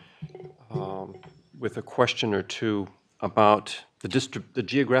with a question or two about the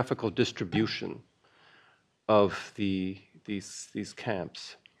geographical distribution of these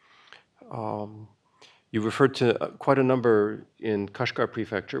camps. You referred to quite a number in Kashgar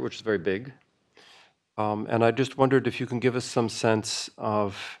Prefecture, which is very big. And I just wondered if you can give us some sense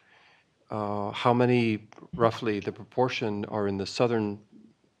of how many, roughly, the proportion are in the southern,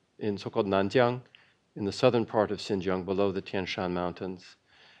 in so-called Nanjiang, in the southern part of Xinjiang, below the Tian Shan Mountains.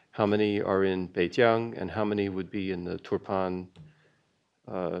 How many are in Beijiang, and how many would be in the Turpan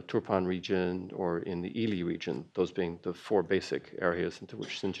region or in the Ili region, those being the four basic areas into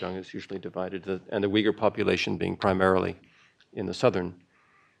which Xinjiang is usually divided, and the Uyghur population being primarily in the southern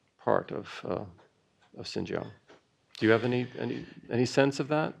part of Xinjiang. Do you have any sense of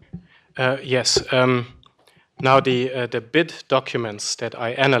that? Yes. Now, the BID documents that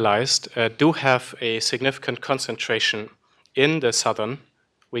I analyzed do have a significant concentration in the southern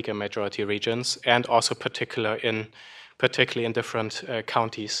Uyghur majority regions, and also particularly in different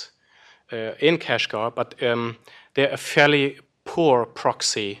counties in Kashgar, but they're a fairly poor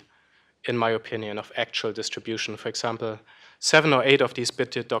proxy, in my opinion, of actual distribution. For example, 7 or 8 of these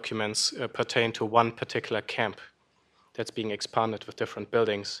BID documents pertain to one particular camp that's being expanded with different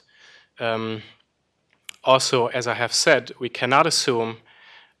buildings. Also, as I have said, we cannot assume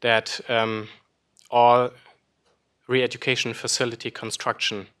that all re-education facility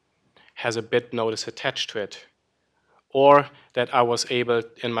construction has a BID notice attached to it, or that I was able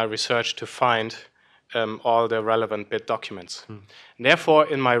in my research to find all the relevant BID documents. Therefore,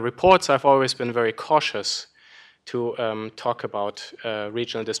 in my reports, I've always been very cautious to talk about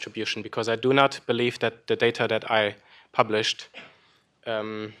regional distribution, because I do not believe that the data that I published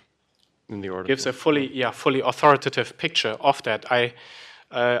gives a fully authoritative picture of that.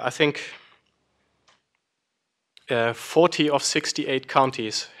 I think 40 of 68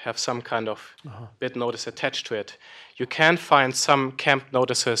 counties have some kind of BID notice attached to it. You can find some camp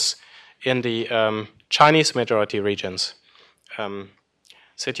notices in the Chinese majority regions,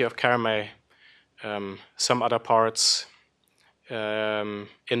 city of Karamay, some other parts, in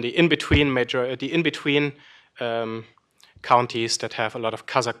the in-between counties that have a lot of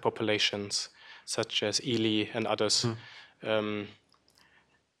Kazakh populations, such as Ili and others.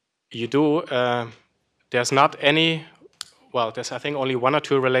 There's not any, well, there's I think only 1 or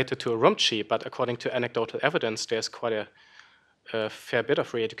 2 related to Urumqi, but according to anecdotal evidence, there's quite a fair bit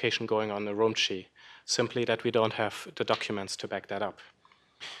of re-education going on in Urumqi, simply that we don't have the documents to back that up.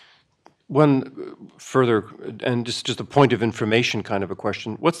 One further, and just a point of information kind of a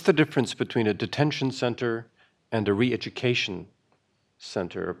question, what's the difference between a detention center and a re-education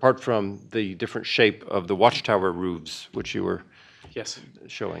center, apart from the different shape of the watchtower roofs, which you were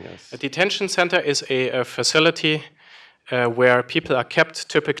showing us? A detention center is a facility where people are kept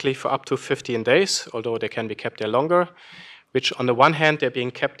typically for up to 15 days, although they can be kept there longer, which on the one hand, they're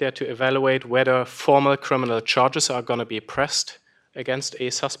being kept there to evaluate whether formal criminal charges are going to be pressed against a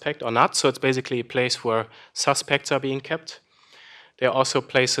suspect or not. So it's basically a place where suspects are being kept. There are also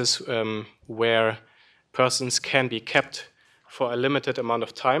places where persons can be kept for a limited amount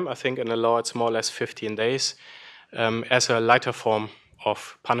of time. I think in the law it's more or less 15 days as a lighter form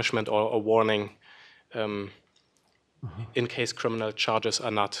of punishment or a warning in case criminal charges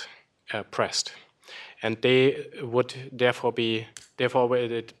are not pressed. and they would therefore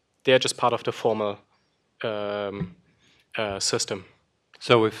they're just part of the formal system.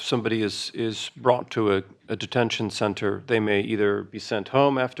 So if somebody is brought to a detention center, they may either be sent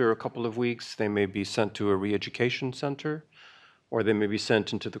home after a couple of weeks, they may be sent to a re-education center, or they may be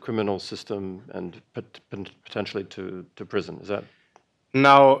sent into the criminal system and potentially to prison. Is that?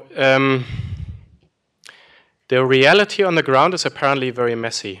 Now, the reality on the ground is apparently very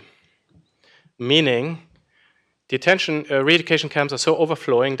messy, meaning detention, re-education camps are so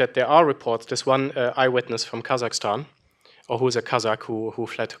overflowing that there are reports. This one eyewitness from Kazakhstan, or who's a Kazakh who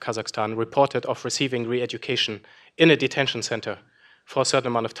fled to Kazakhstan, reported of receiving re-education in a detention center for a certain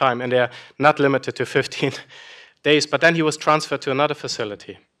amount of time, and they're not limited to 15 days, but then he was transferred to another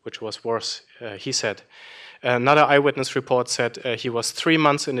facility, which was worse, he said. Another eyewitness report said he was 3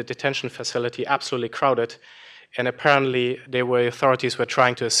 months in a detention facility, absolutely crowded, and apparently authorities were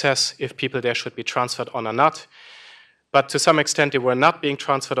trying to assess if people there should be transferred on or not. But to some extent, they were not being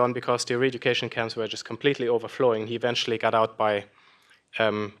transferred on because the re-education camps were just completely overflowing. He eventually got out by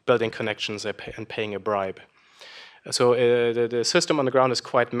building connections and paying a bribe. So the system on the ground is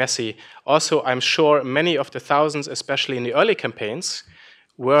quite messy. Also, I'm sure many of the thousands, especially in the early campaigns,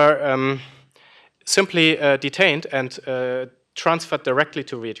 were simply detained and transferred directly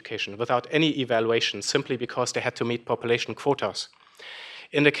to re-education without any evaluation, simply because they had to meet population quotas.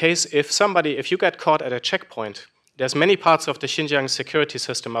 In the case, if you get caught at a checkpoint, there's many parts of the Xinjiang security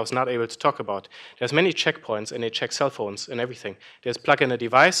system I was not able to talk about. There's many checkpoints, and they check cell phones and everything. There's plug in a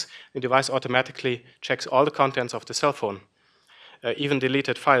device, the device automatically checks all the contents of the cell phone, even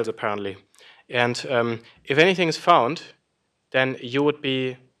deleted files apparently. And if anything is found, then you would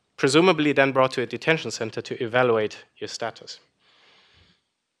be presumably then brought to a detention center to evaluate your status.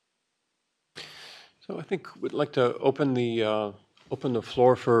 So I think we'd like to open the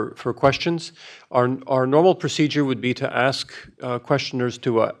floor for questions. Our normal procedure would be to ask questioners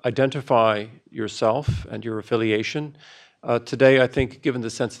to identify yourself and your affiliation. Today, I think, given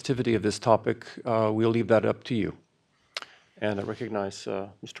the sensitivity of this topic, we'll leave that up to you. And I recognize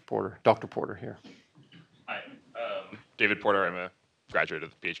Mr. Porter, Dr. Porter here. Hi, David Porter. I'm a graduate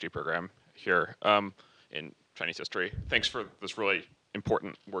of the PhD program here in Chinese history. Thanks for this really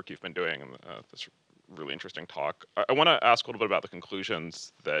important work you've been doing and this really interesting talk. I want to ask a little bit about the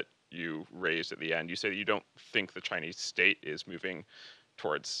conclusions that you raised at the end. You say that you don't think the Chinese state is moving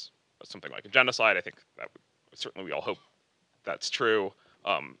towards something like a genocide. I think that certainly we all hope that's true.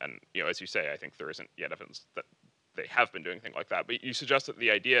 And as you say, I think there isn't yet evidence that they have been doing anything like that. But you suggest that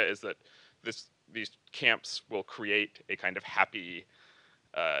the idea is that these camps will create a kind of happy,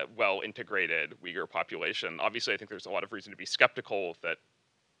 well-integrated Uyghur population. Obviously, I think there's a lot of reason to be skeptical that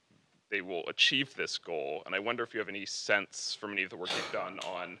they will achieve this goal. And I wonder if you have any sense from any of the work you've done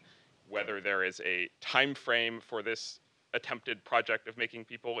on whether there is a time frame for this attempted project of making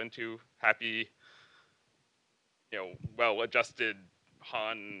people into happy, well-adjusted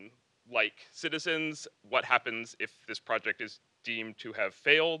Han-like citizens. What happens if this project is deemed to have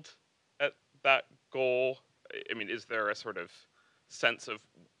failed at that goal? I mean, is there a sort of sense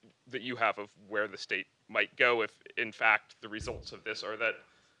that you have of where the state might go if, in fact, the results of this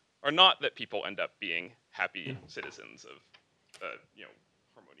are not that people end up being happy citizens of,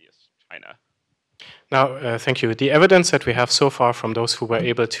 harmonious China? Now, thank you. The evidence that we have so far from those who were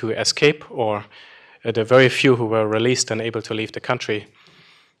able to escape, or the very few who were released and able to leave the country,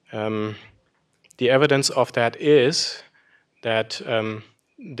 the evidence of that is that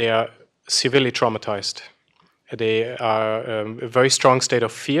they are severely traumatized. They are a very strong state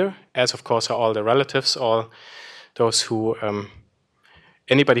of fear, as of course are all the relatives, all those who,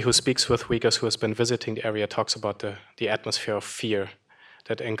 anybody who speaks with Uyghurs who has been visiting the area talks about the atmosphere of fear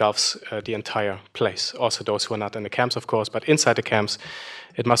that engulfs the entire place. Also those who are not in the camps, of course, but inside the camps,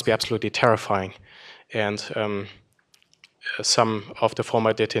 it must be absolutely terrifying. And some of the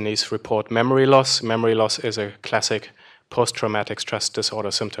former detainees report memory loss. Memory loss is a classic post-traumatic stress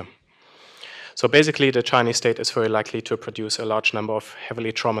disorder symptom. So basically, the Chinese state is very likely to produce a large number of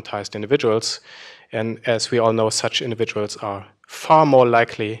heavily traumatized individuals. And as we all know, such individuals are far more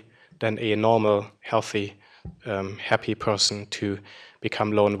likely than a normal, healthy, happy person to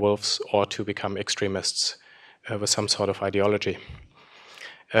become lone wolves or to become extremists with some sort of ideology.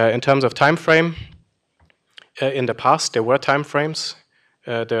 In terms of time frame, in the past, there were time frames.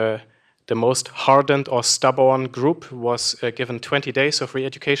 The most hardened or stubborn group was given 20 days of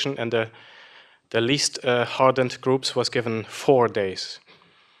re-education, and the least hardened groups was given 4 days.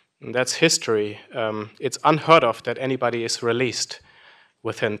 And that's history. It's unheard of that anybody is released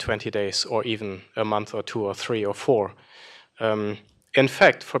within 20 days, or even a month or 2 or 3 or 4. In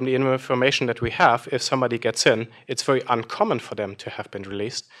fact, from the information that we have, if somebody gets in, it's very uncommon for them to have been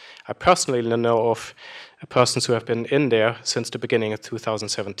released. I personally know of persons who have been in there since the beginning of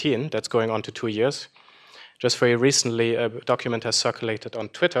 2017. That's going on to 2 years. Just very recently, a document has circulated on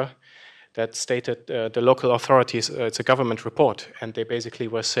Twitter that stated the local authorities, it's a government report, and they basically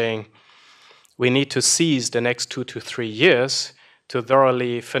were saying, we need to seize the next 2 to 3 years to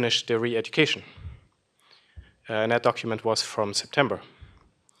thoroughly finish the re-education. And that document was from September.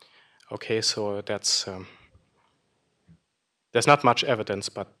 Okay, so that's there's not much evidence,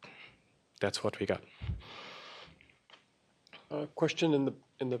 but that's what we got. Question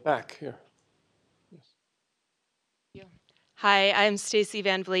in the back here. Yes. Hi, I'm Stacy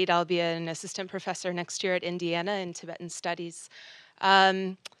Van Vliet. I'll be an assistant professor next year at Indiana in Tibetan Studies.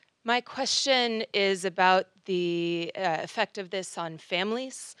 My question is about the effect of this on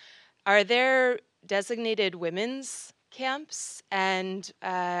families. Are there designated women's camps, and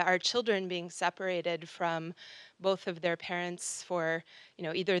are children being separated from both of their parents for,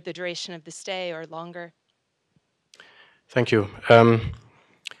 either the duration of the stay or longer? Thank you.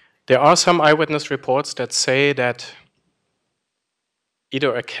 There are some eyewitness reports that say that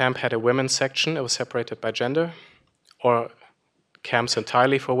either a camp had a women's section, it was separated by gender, or camps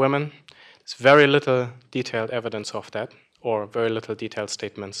entirely for women. There's very little detailed evidence of that, or very little detailed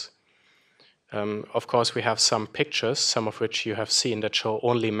statements. Of course, we have some pictures, some of which you have seen, that show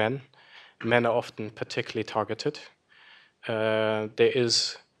only men. Men are often particularly targeted. There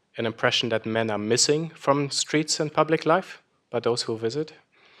is an impression that men are missing from streets and public life by those who visit.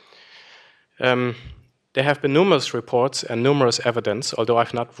 There have been numerous reports and numerous evidence, although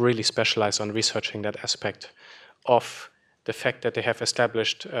I've not really specialized on researching that aspect, of the fact that they have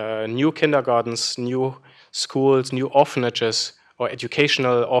established new kindergartens, new schools, new orphanages, or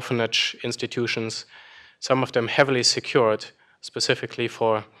educational orphanage institutions, some of them heavily secured, specifically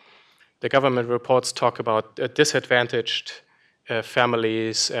for, the government reports talk about disadvantaged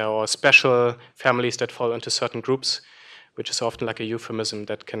families or special families that fall into certain groups, which is often like a euphemism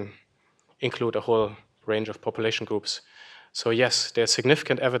that can include a whole range of population groups. So yes, there's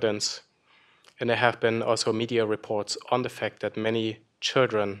significant evidence, and there have been also media reports on the fact that many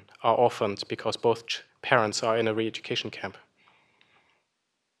children are orphaned because both parents are in a re-education camp.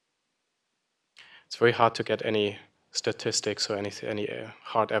 It's very hard to get any statistics or any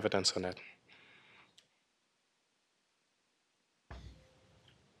hard evidence on that.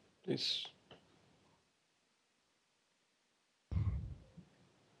 Please.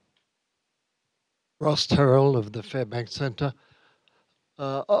 Ross Terrell of the Fairbanks Centre.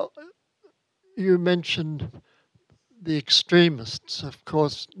 You mentioned the extremists. Of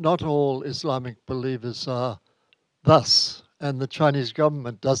course, not all Islamic believers are thus, and the Chinese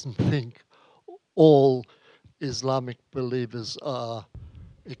government doesn't think all Islamic believers are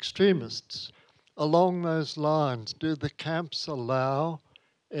extremists. Along those lines, do the camps allow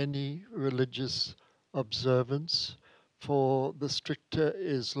any religious observance for the stricter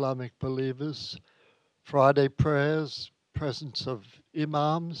Islamic believers? Friday prayers, presence of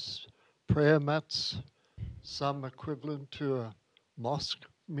imams, prayer mats, some equivalent to a mosque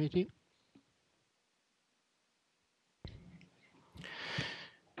meeting?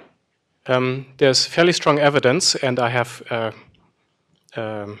 There's fairly strong evidence, and I have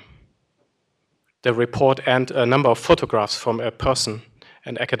the report and a number of photographs from a person,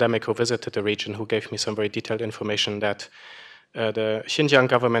 an academic who visited the region, who gave me some very detailed information that the Xinjiang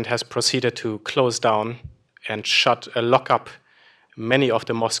government has proceeded to close down and lock up many of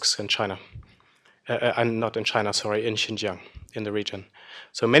the mosques in China. Not in China, sorry, in Xinjiang, in the region.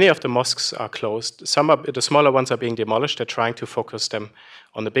 So many of the mosques are closed. The smaller ones are being demolished. They're trying to focus them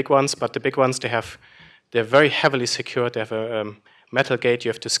on the big ones, but the big ones, they're very heavily secured. They have a metal gate. You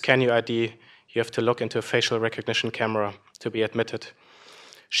have to scan your ID. You have to look into a facial recognition camera to be admitted.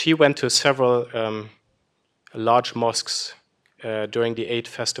 She went to several large mosques during the Eid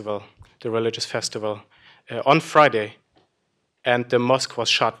festival, the religious festival, on Friday, and the mosque was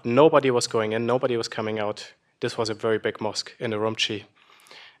shut. Nobody was going in, nobody was coming out. This was a very big mosque in Urumqi.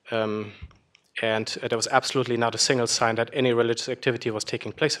 And there was absolutely not a single sign that any religious activity was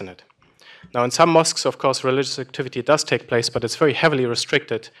taking place in it. Now, in some mosques, of course, religious activity does take place, but it's very heavily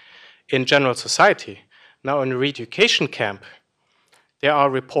restricted in general society. Now, in a re-education camp, there are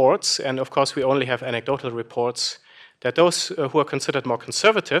reports, and of course we only have anecdotal reports, that those who are considered more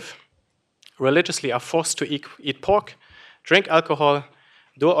conservative religiously are forced to eat pork, drink alcohol,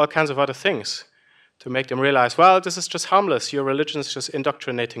 do all kinds of other things to make them realize, well, this is just harmless. Your religion is just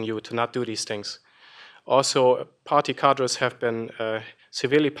indoctrinating you to not do these things. Also, party cadres have been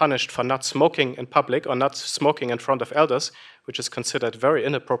severely punished for not smoking in public or not smoking in front of elders, which which is considered very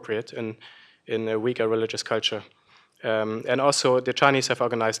inappropriate in a Uyghur religious culture. And also the Chinese have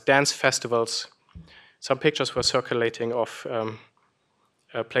organized dance festivals. Some pictures were circulating of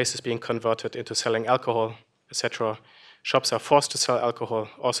places being converted into selling alcohol, etc. Shops are forced to sell alcohol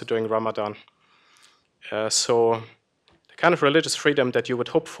also during Ramadan. So the kind of religious freedom that you would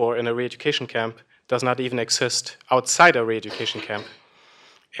hope for in a re-education camp does not even exist outside a re-education camp.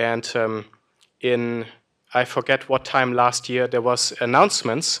 And I forget what time last year, there was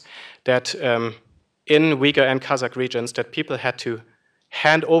announcements that in Uyghur and Kazakh regions that people had to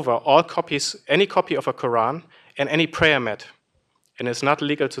hand over all copies, any copy of a Quran and any prayer mat. And it's not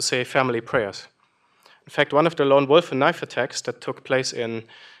legal to say family prayers. In fact, one of the lone wolf and knife attacks that took place in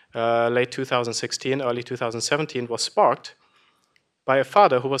late 2016, early 2017 was sparked by a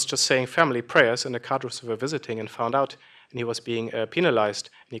father who was just saying family prayers, and the cadres were visiting and found out, and he was being penalized,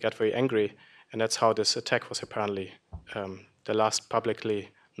 and he got very angry. And that's how this attack was apparently the last publicly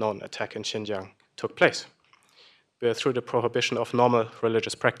known attack in Xinjiang took place, through the prohibition of normal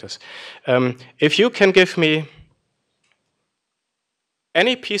religious practice. If you can give me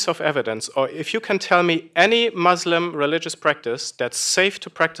any piece of evidence, or if you can tell me any Muslim religious practice that's safe to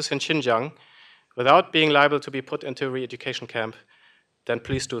practice in Xinjiang without being liable to be put into a re-education camp, then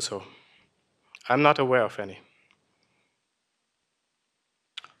please do so. I'm not aware of any.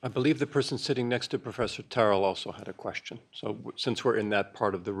 I believe the person sitting next to Professor Terrell also had a question. So since we're in that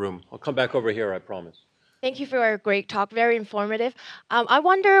part of the room, I'll come back over here, I promise. Thank you for a great talk, very informative. I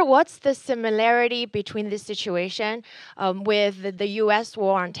wonder what's the similarity between this situation with the U.S.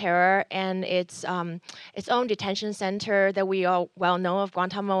 war on terror and its own detention center that we all well know of,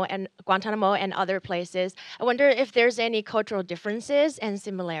 Guantanamo and other places. I wonder if there's any cultural differences and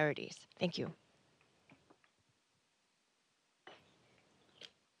similarities. Thank you.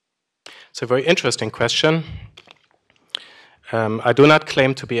 It's a very interesting question. I do not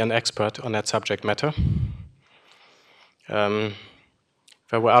claim to be an expert on that subject matter. If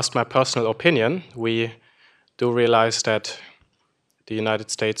I were asked my personal opinion, we do realize that the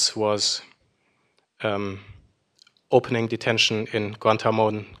United States was opening detention in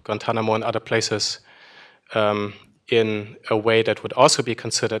Guantanamo and other places in a way that would also be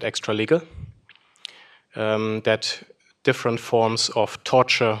considered extra-legal, that different forms of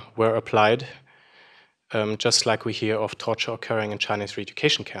torture were applied, just like we hear of torture occurring in Chinese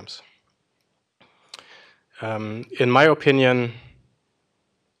re-education camps. In my opinion,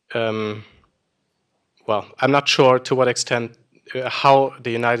 well, I'm not sure to what extent how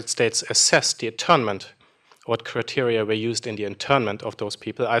the United States assessed the internment, what criteria were used in the internment of those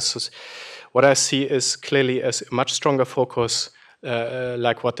people. What I see is clearly a much stronger focus,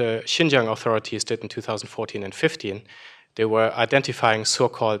 like what the Xinjiang authorities did in 2014 and 15. They were identifying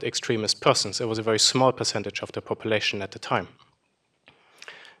so-called extremist persons. It was a very small percentage of the population at the time.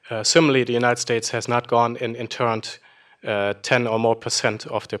 Similarly, the United States has not gone and interned 10 or more %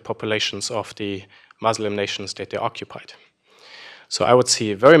 of the populations of the Muslim nations that they occupied. So I would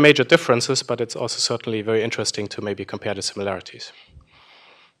see very major differences, but it's also certainly very interesting to maybe compare the similarities.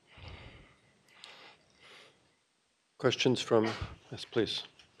 Questions from, yes, please.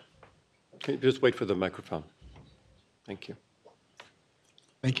 Can you just wait for the microphone? Thank you.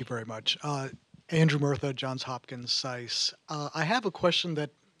 Thank you very much. Andrew Murtha, Johns Hopkins SAIS. I have a question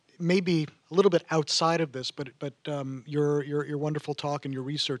that may be a little bit outside of this, but your wonderful talk and your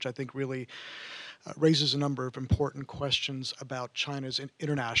research, I think, really raises a number of important questions about China's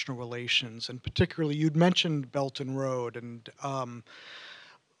international relations, and particularly you'd mentioned Belt and Road, and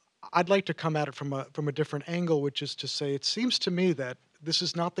I'd like to come at it from a different angle, which is to say, it seems to me that this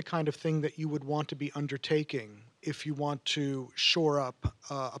is not the kind of thing that you would want to be undertaking if you want to shore up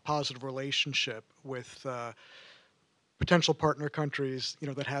a positive relationship with potential partner countries,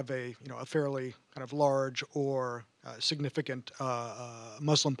 that have a fairly kind of large or significant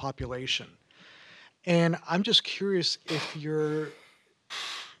Muslim population. And I'm just curious if do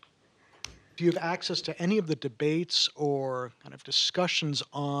you have access to any of the debates or kind of discussions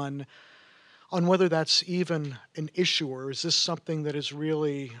on whether that's even an issue, or is this something that is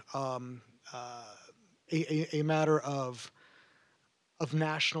really a matter of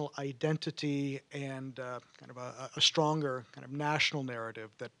national identity and kind of a stronger kind of national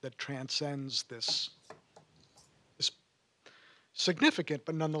narrative that transcends this significant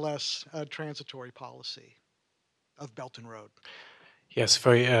but nonetheless transitory policy of Belt and Road? Yes,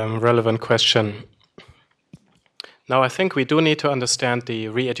 very relevant question. Now, I think we do need to understand the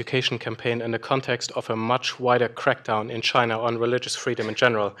re-education campaign in the context of a much wider crackdown in China on religious freedom in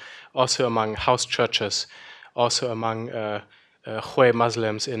general, also among house churches, also among Hui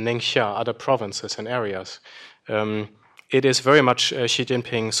Muslims in Ningxia, other provinces and areas. it is very much Xi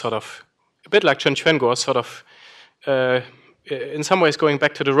Jinping sort of, a bit like Chen Quanguo, sort of, in some ways going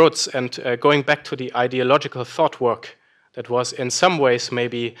back to the roots and going back to the ideological thought work that was in some ways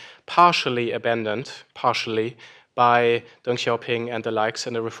maybe partially abandoned, partially, by Deng Xiaoping and the likes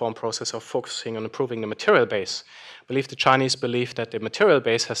in the reform process of focusing on improving the material base. I believe the Chinese believe that the material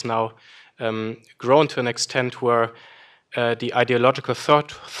base has now grown to an extent where the ideological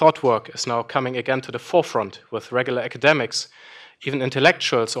thought work is now coming again to the forefront with regular academics, even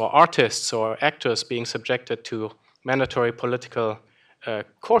intellectuals or artists or actors being subjected to mandatory political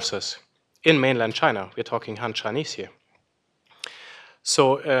courses in mainland China. We're talking Han Chinese here.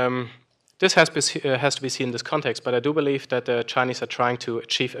 So this has to be seen in this context, but I do believe that the Chinese are trying to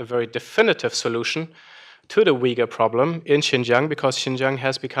achieve a very definitive solution to the Uyghur problem in Xinjiang, because Xinjiang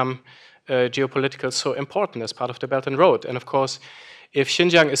has become geopolitical so important as part of the Belt and Road. And of course, if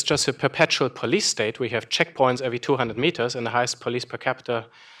Xinjiang is just a perpetual police state, we have checkpoints every 200 meters and the highest police per capita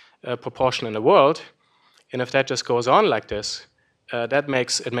proportion in the world, and if that just goes on like this,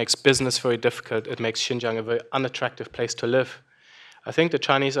 it makes business very difficult. It makes Xinjiang a very unattractive place to live. I think the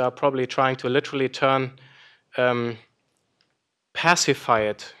Chinese are probably trying to literally pacify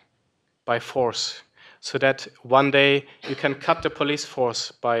it by force, so that one day you can cut the police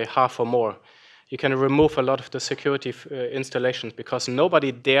force by half or more. You can remove a lot of the security installations, because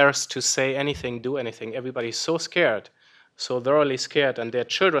nobody dares to say anything, do anything. Everybody's so scared, so thoroughly scared, and their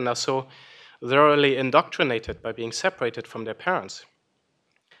children are so thoroughly indoctrinated by being separated from their parents,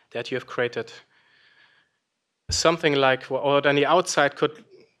 that you have created something like, or on the outside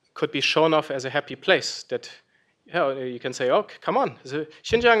could be shown off as a happy place, that you can say, oh, come on,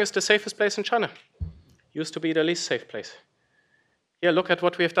 Xinjiang is the safest place in China. Used to be the least safe place. Yeah, look at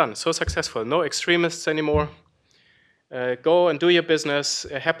what we have done, so successful. No extremists anymore. Go and do your business,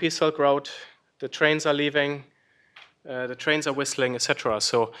 a happy Silk Road, the trains are leaving, the trains are whistling, etc.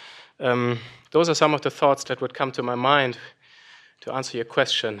 So those are some of the thoughts that would come to my mind to answer your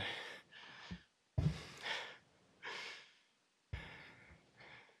question.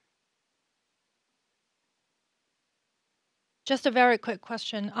 Just a very quick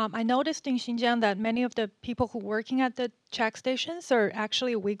question. I noticed in Xinjiang that many of the people who are working at the check stations are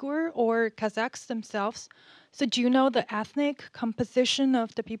actually Uyghur or Kazakhs themselves. So do you know the ethnic composition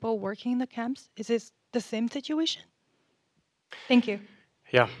of the people working in the camps? Is this the same situation? Thank you.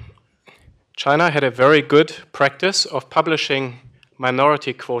 Yeah. China had a very good practice of publishing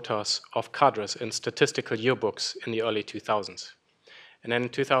minority quotas of cadres in statistical yearbooks in the early 2000s. And then in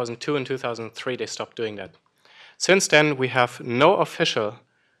 2002 and 2003, they stopped doing that. Since then, we have no official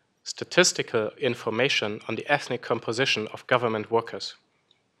statistical information on the ethnic composition of government workers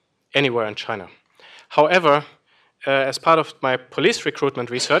anywhere in China. However, as part of my police recruitment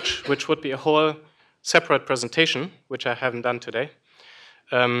research, which would be a whole separate presentation, which I haven't done today.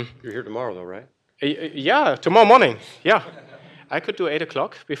 You're here tomorrow, though, right? Yeah, tomorrow morning. Yeah. I could do 8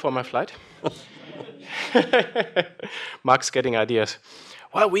 o'clock before my flight. Mark's getting ideas.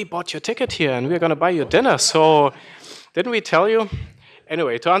 Well, we bought your ticket here and we're going to buy you dinner, so didn't we tell you?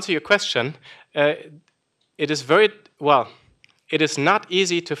 Anyway, to answer your question, it is not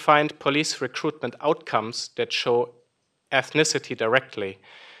easy to find police recruitment outcomes that show ethnicity directly.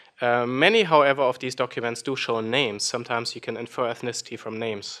 Many, however, of these documents do show names. Sometimes you can infer ethnicity from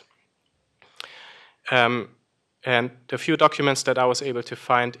names. And the few documents that I was able to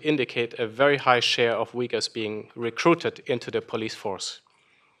find indicate a very high share of Uyghurs being recruited into the police force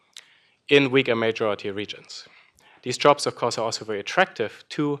in Uyghur majority regions. These jobs, of course, are also very attractive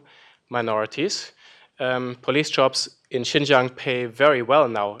to minorities. Police jobs in Xinjiang pay very well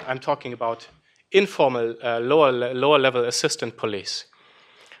now. I'm talking about informal, lower level assistant police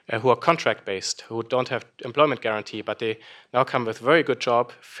who are contract-based, who don't have employment guarantee, but they now come with very good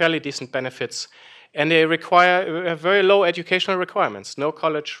job, fairly decent benefits, and they require very low educational requirements, no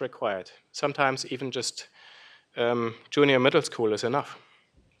college required. Sometimes even just junior middle school is enough.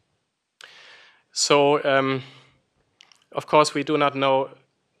 So, of course, we do not know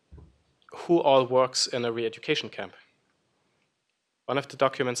who all works in a re-education camp. One of the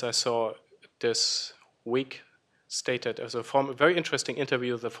documents I saw this week stated, as a very interesting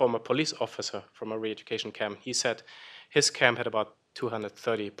interview with a former police officer from a re-education camp. He said his camp had about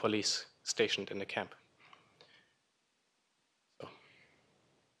 230 police stationed in the camp. So.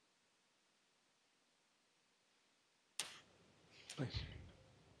 Nice.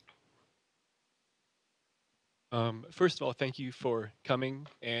 First of all, thank you for coming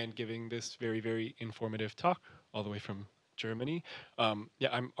and giving this very, very informative talk all the way from Germany. Yeah,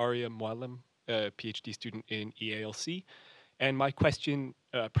 I'm Arya Muallim, a PhD student in EALC, and my question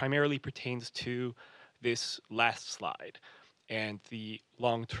primarily pertains to this last slide and the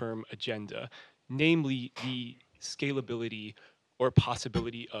long-term agenda, namely the scalability or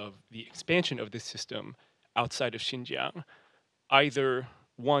possibility of the expansion of this system outside of Xinjiang, either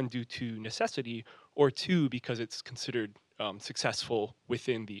one, due to necessity, or two, because it's considered successful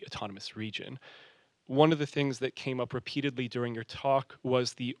within the autonomous region. One of the things that came up repeatedly during your talk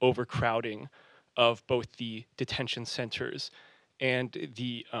was the overcrowding of both the detention centers and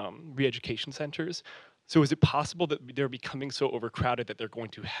the re-education centers. So is it possible that they're becoming so overcrowded that they're going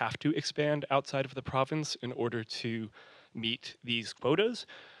to have to expand outside of the province in order to meet these quotas?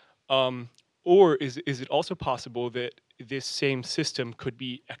 Or is it also possible that this same system could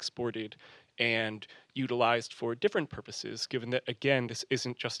be exported and utilized for different purposes, given that, again, this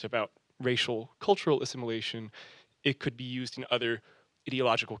isn't just about racial, cultural assimilation, it could be used in other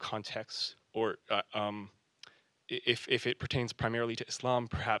ideological contexts, or if it pertains primarily to Islam,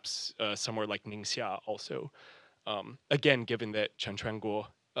 perhaps somewhere like Ningxia also. Again, given that Chen Chuanguo,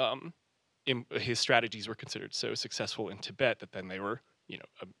 his strategies were considered so successful in Tibet that then they were,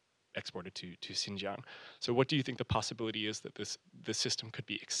 exported to Xinjiang. So what do you think the possibility is that this system could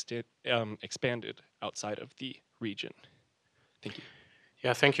be expanded outside of the region? Thank you.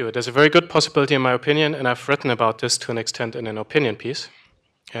 Yeah, thank you. There's a very good possibility, in my opinion, and I've written about this to an extent in an opinion piece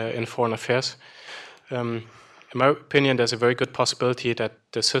in Foreign Affairs. In my opinion, there's a very good possibility that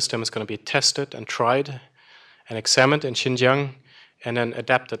the system is going to be tested and tried and examined in Xinjiang and then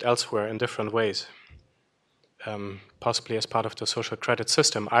adapted elsewhere in different ways, possibly as part of the social credit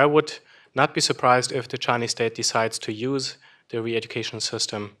system. I would not be surprised if the Chinese state decides to use the re-education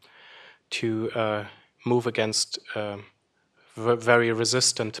system to move against very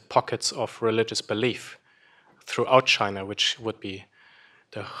resistant pockets of religious belief throughout China, which would be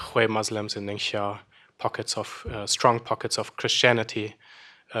the Hui Muslims in Ningxia, strong pockets of Christianity.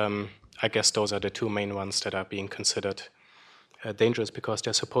 I guess those are the two main ones that are being considered dangerous because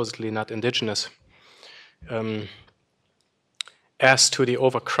they're supposedly not indigenous. As to the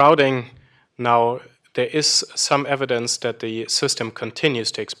overcrowding, now there is some evidence that the system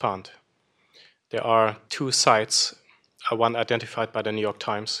continues to expand. There are two sites, one identified by the New York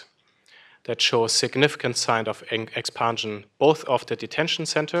Times, that show significant sign of expansion, both of the detention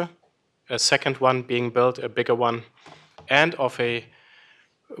center, a second one being built, a bigger one, and of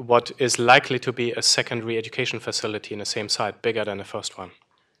what is likely to be a second re-education facility in the same site, bigger than the first one,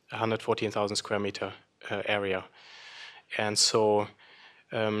 114,000 square meter area. And so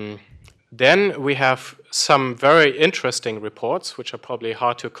then we have some very interesting reports, which are probably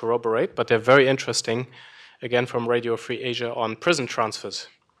hard to corroborate, but they're very interesting, again from Radio Free Asia, on prison transfers.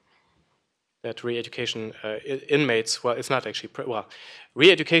 That re-education inmates, well, it's not actually,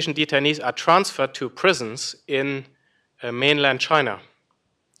 re-education detainees are transferred to prisons in mainland China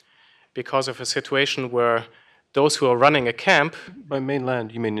because of a situation where those who are running a camp... By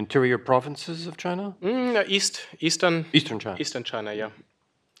mainland, you mean interior provinces of China? Eastern China. Eastern China, yeah.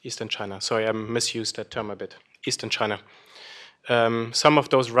 Eastern China. Sorry, I misused that term a bit. Eastern China. Some of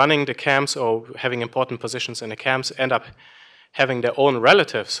those running the camps or having important positions in the camps end up having their own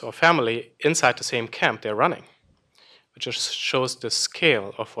relatives or family inside the same camp they're running, which just shows the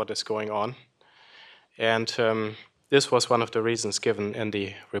scale of what is going on. And this was one of the reasons given in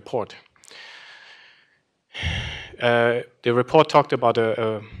the report. The report talked about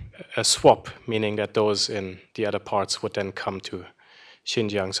a swap, meaning that those in the other parts would then come to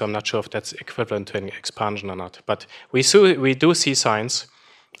Xinjiang. So I'm not sure if that's equivalent to an expansion or not. But we do see signs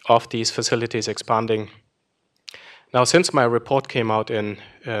of these facilities expanding. Now, since my report came out in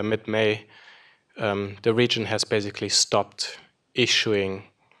mid-May, the region has basically stopped issuing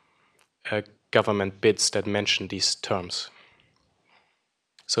government bids that mention these terms.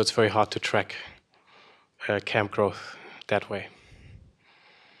 So it's very hard to track camp growth that way.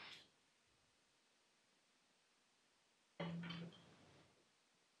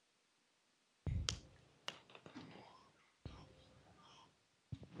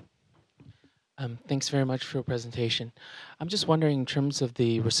 Thanks very much for your presentation. I'm just wondering, in terms of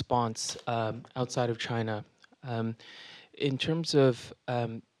the response outside of China, in terms of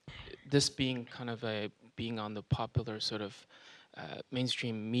this being kind of being on the popular sort of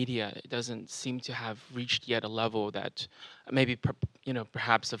mainstream media, it doesn't seem to have reached yet a level that maybe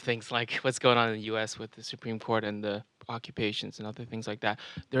perhaps of things like what's going on in the U.S. with the Supreme Court and the occupations and other things like that.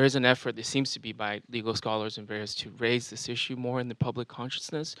 There is an effort, there seems to be, by legal scholars and various, to raise this issue more in the public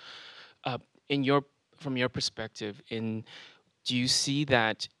consciousness. From your perspective, do you see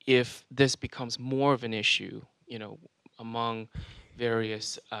that if this becomes more of an issue, among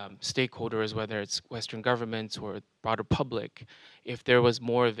various stakeholders, whether it's Western governments or broader public, if there was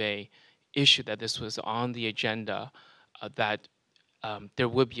more of a issue that this was on the agenda, that there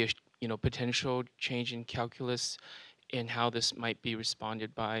would be a potential change in calculus in how this might be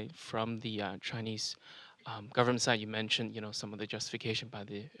responded by from the Chinese government side. You mentioned some of the justification by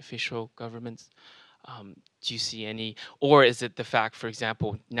the official governments. Do you see any, or is it the fact, for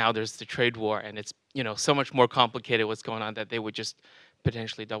example, now there's the trade war and it's so much more complicated what's going on that they would just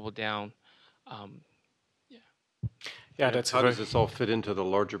potentially double down? Yeah, that's how does this all fit into the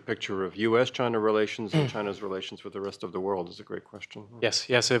larger picture of U.S.-China relations and China's relations with the rest of the world? Is a great question.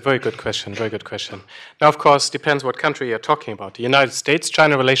 Yes, a very good question, very good question. Now, of course, depends what country you're talking about. The United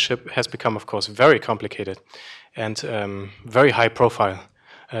States-China relationship has become, of course, very complicated and very high profile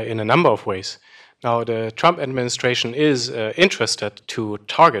in a number of ways. Now, the Trump administration is interested to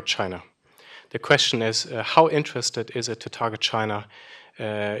target China. The question is, how interested is it to target China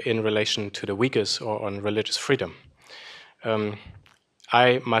in relation to the Uyghurs or on religious freedom?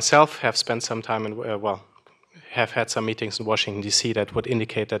 I myself have spent some time in, have had some meetings in Washington, D.C. that would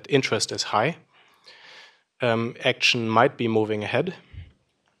indicate that interest is high. Action might be moving ahead.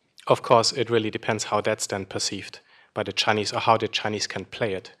 Of course, it really depends how that's then perceived by the Chinese or how the Chinese can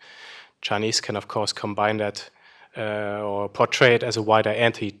play it. Chinese can, of course, combine that or portray it as a wider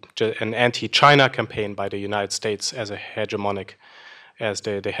anti-China campaign by the United States as the hegemonic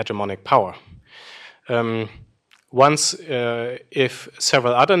power. Once, if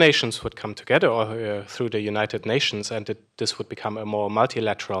several other nations would come together or through the United Nations and this would become a more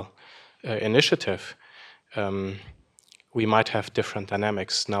multilateral initiative, we might have different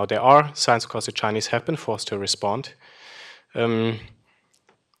dynamics. Now, there are signs, of course, the Chinese have been forced to respond. We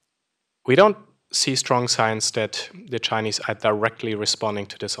don't see strong signs that the Chinese are directly responding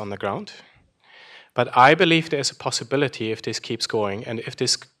to this on the ground. But I believe there's a possibility if this keeps going and if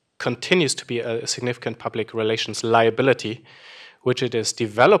this continues to be a significant public relations liability, which it is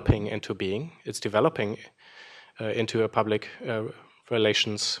developing into being. It's developing into a public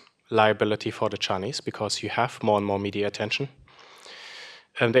relations liability for the Chinese because you have more and more media attention.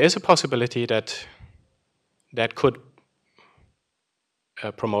 And there is a possibility that that could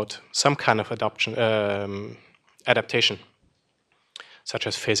promote some kind of adaptation, such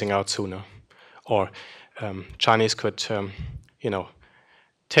as phasing out sooner, or Chinese could,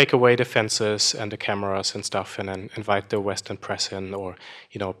 take away the fences and the cameras and stuff, and then invite the Western press in, or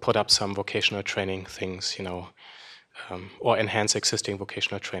put up some vocational training things, or enhance existing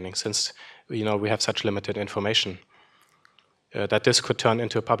vocational training, since we have such limited information. That this could turn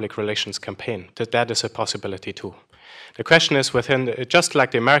into a public relations campaign. That is a possibility too. The question is within, just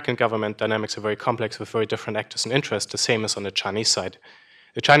like the American government, dynamics are very complex with very different actors and interests, the same as on the Chinese side.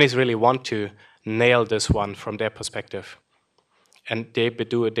 The Chinese really want to nail this one from their perspective. And they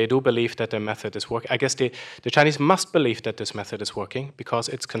do believe that the method is working. I guess the Chinese must believe that this method is working because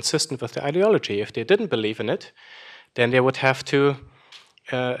it's consistent with the ideology. If they didn't believe in it, then they would have to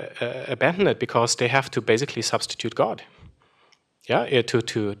abandon it because they have to basically substitute God. Yeah,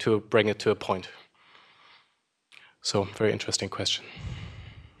 to bring it to a point. So, very interesting question.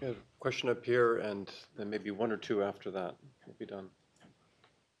 Yeah, question up here, and then maybe one or two after that. We'll be done.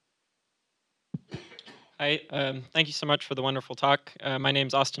 Hi, thank you so much for the wonderful talk. My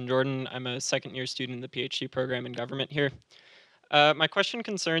name's Austin Jordan. I'm a second-year student in the PhD program in government here. My question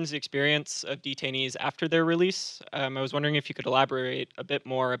concerns the experience of detainees after their release. I was wondering if you could elaborate a bit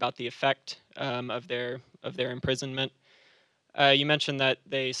more about the effect of their imprisonment. You mentioned that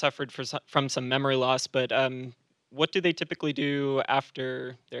they suffered from some memory loss, but what do they typically do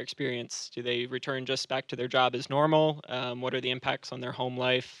after their experience? Do they return just back to their job as normal? What are the impacts on their home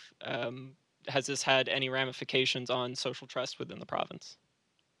life? Has this had any ramifications on social trust within the province?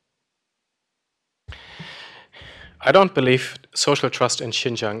 I don't believe social trust in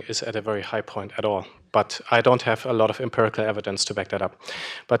Xinjiang is at a very high point at all, but I don't have a lot of empirical evidence to back that up.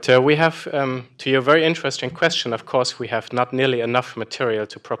 But we have, to your very interesting question, of course, we have not nearly enough material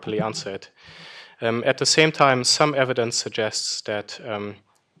to properly answer it. At the same time, some evidence suggests that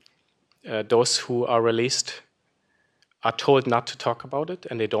those who are released are told not to talk about it,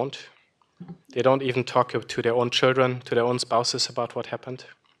 and they don't. They don't even talk to their own children, to their own spouses about what happened.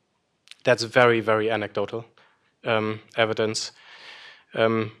 That's very, very anecdotal evidence.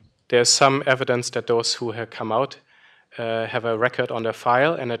 There's some evidence that those who have come out have a record on their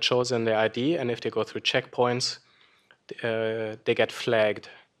file, and it shows in their ID, and if they go through checkpoints, they get flagged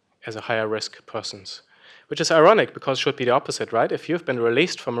as a higher risk persons, which is ironic because it should be the opposite, right? If you've been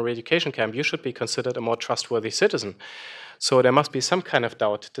released from a re-education camp, you should be considered a more trustworthy citizen. So there must be some kind of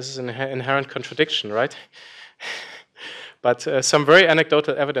doubt. This is an inherent contradiction, right? But some very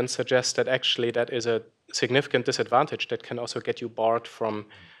anecdotal evidence suggests that actually that is a significant disadvantage that can also get you barred from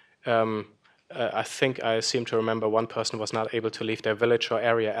I think I seem to remember one person was not able to leave their village or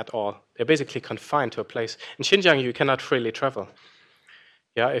area at all. They're basically confined to a place. In Xinjiang, you cannot freely travel.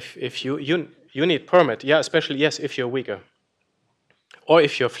 Yeah, if you need permit, yeah, especially, yes, if you're Uyghur. Or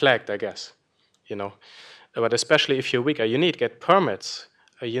if you're flagged, I guess, you know. But especially if you're Uyghur, you need to get permits.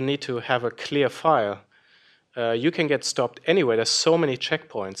 You need to have a clear file. You can get stopped anywhere. There's so many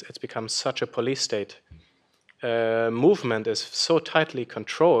checkpoints. It's become such a police state. Movement is so tightly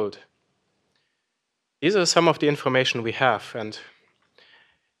controlled. These are some of the information we have, and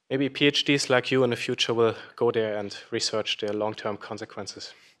maybe PhDs like you in the future will go there and research their long-term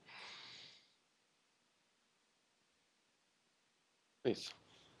consequences. Please.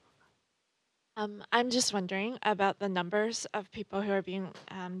 I'm just wondering about the numbers of people who are being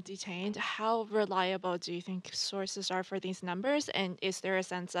detained. How reliable do you think sources are for these numbers? And is there a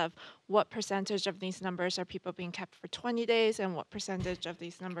sense of what percentage of these numbers are people being kept for 20 days and what percentage of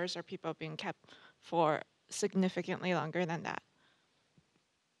these numbers are people being kept for significantly longer than that?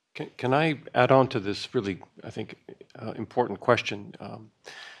 Can I add on to this really, I think, important question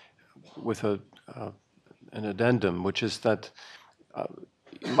with an addendum, which is that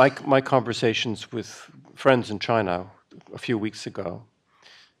my conversations with friends in China a few weeks ago,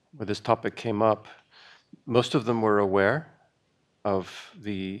 where this topic came up, most of them were aware of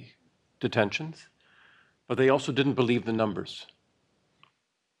the detentions, but they also didn't believe the numbers.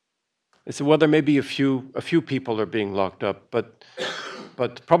 They said, well, there may be a few people are being locked up,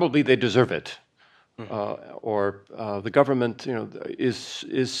 but probably they deserve it. Or the government, is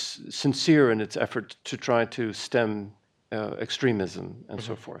sincere in its effort to try to stem extremism and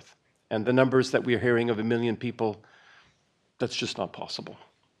so forth. And the numbers that we're hearing of 1 million people, that's just not possible.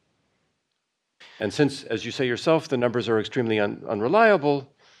 And since, as you say yourself, the numbers are extremely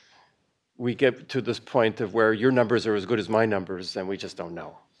unreliable, we get to this point of where your numbers are as good as my numbers, and we just don't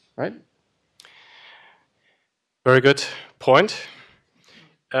know, right? Very good point.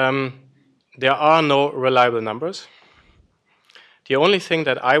 There are no reliable numbers. The only thing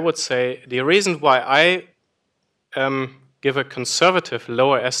that I would say, the reason why I give a conservative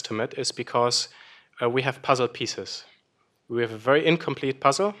lower estimate is because we have puzzle pieces. We have a very incomplete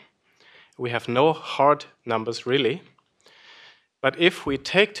puzzle. We have no hard numbers really. But if we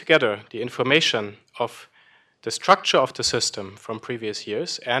take together the information of the structure of the system from previous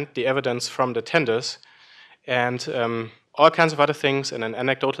years and the evidence from the tenders and all kinds of other things and an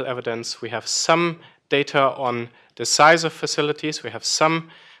anecdotal evidence, we have some data on the size of facilities, we have some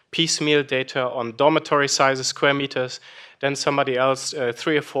piecemeal data on dormitory sizes, square meters, then somebody else,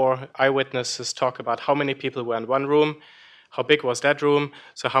 3 or 4 eyewitnesses talk about how many people were in one room, how big was that room,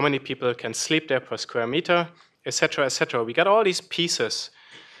 so how many people can sleep there per square meter, etc., etc. We got all these pieces,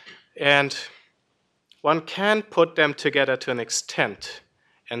 and one can put them together to an extent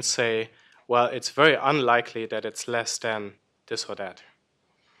and say, well, it's very unlikely that it's less than this or that.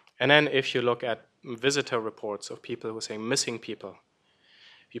 And then if you look at visitor reports of people who are saying missing people,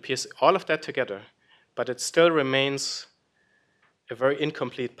 you piece all of that together, but it still remains a very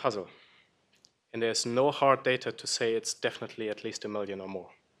incomplete puzzle. And there's no hard data to say it's definitely at least 1 million or more.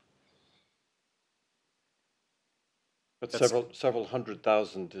 But several hundred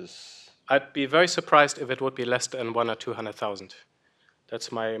thousand is... I'd be very surprised if it would be less than 100,000 or 200,000.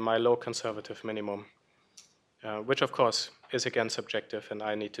 That's my low conservative minimum, which of course is again subjective and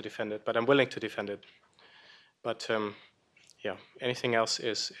I need to defend it, but I'm willing to defend it. But yeah, anything else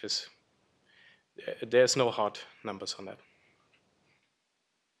is there's no hard numbers on that.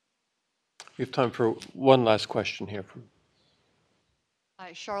 We have time for one last question here.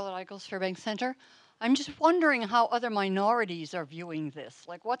 Hi, Charlotte Eichels, Fairbanks Center. I'm just wondering how other minorities are viewing this.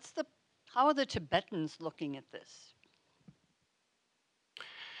 Like, how are the Tibetans looking at this?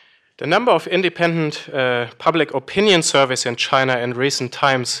 The number of independent public opinion surveys in China in recent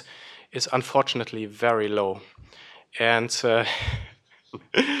times is unfortunately very low. And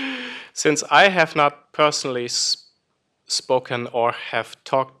since I have not personally spoken or have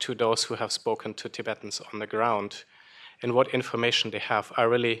talked to those who have spoken to Tibetans on the ground and what information they have, I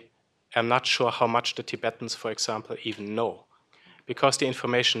really am not sure how much the Tibetans, for example, even know. Because the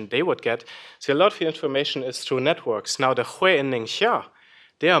information they would get, see, a lot of the information is through networks. Now the Hui in Ningxia,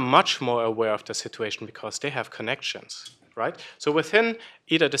 they are much more aware of the situation because they have connections, right? So within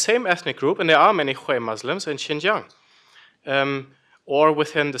either the same ethnic group, and there are many Hui Muslims in Xinjiang, or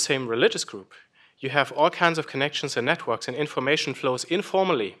within the same religious group, you have all kinds of connections and networks, and information flows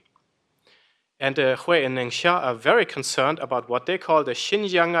informally. And the Hui in Ningxia are very concerned about what they call the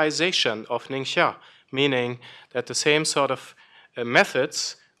Xinjiangization of Ningxia, meaning that the same sort of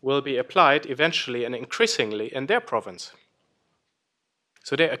methods will be applied eventually and increasingly in their province.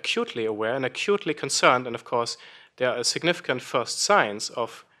 So they're acutely aware and acutely concerned, and of course, there are significant first signs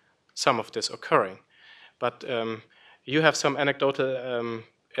of some of this occurring. But you have some anecdotal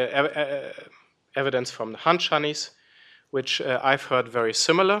evidence from the Han Chinese, which I've heard very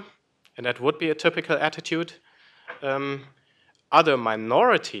similar, and that would be a typical attitude. Other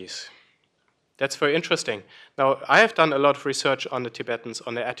minorities, that's very interesting. Now, I have done a lot of research on the Tibetans,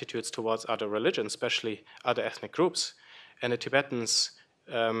 on their attitudes towards other religions, especially other ethnic groups. And the Tibetans,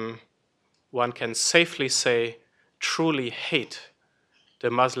 one can safely say, truly hate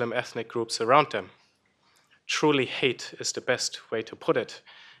the Muslim ethnic groups around them. Truly hate is the best way to put it.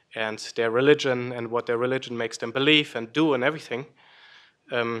 And their religion and what their religion makes them believe and do and everything.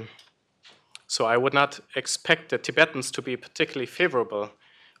 So I would not expect the Tibetans to be particularly favorable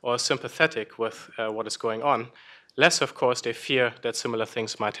or sympathetic with what is going on. Less, of course, they fear that similar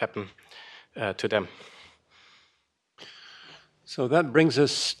things might happen to them. So that brings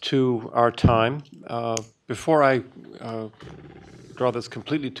us to our time. Before I draw this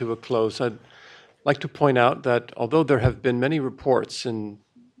completely to a close, I'd like to point out that although there have been many reports in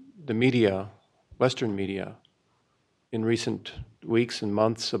the media, Western media, in recent weeks and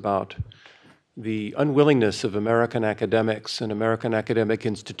months about the unwillingness of American academics and American academic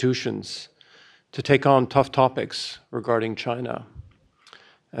institutions to take on tough topics regarding China,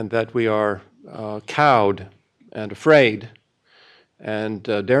 and that we are cowed and afraid and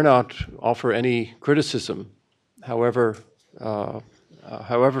dare not offer any criticism, however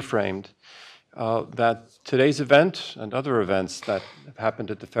framed, that today's event and other events that have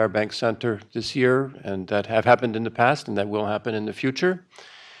happened at the Fairbanks Center this year and that have happened in the past and that will happen in the future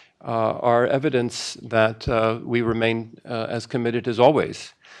are evidence that we remain as committed as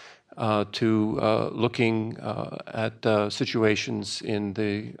always to looking at situations in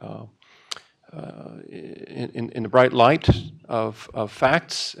the bright light of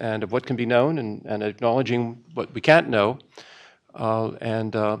facts and of what can be known, and acknowledging what we can't know,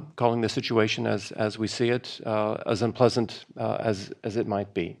 and calling the situation as we see it, as unpleasant as it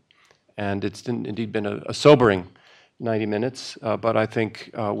might be. And it's indeed been a sobering 90 minutes, but I think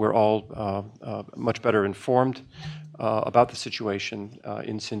we're all much better informed about the situation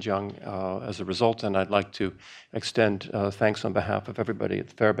in Xinjiang as a result, and I'd like to extend thanks on behalf of everybody at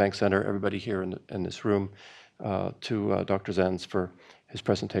the Fairbanks Center, everybody here in this room, to Dr. Zenz for his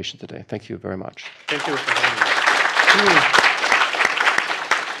presentation today. Thank you very much. Thank you for having me.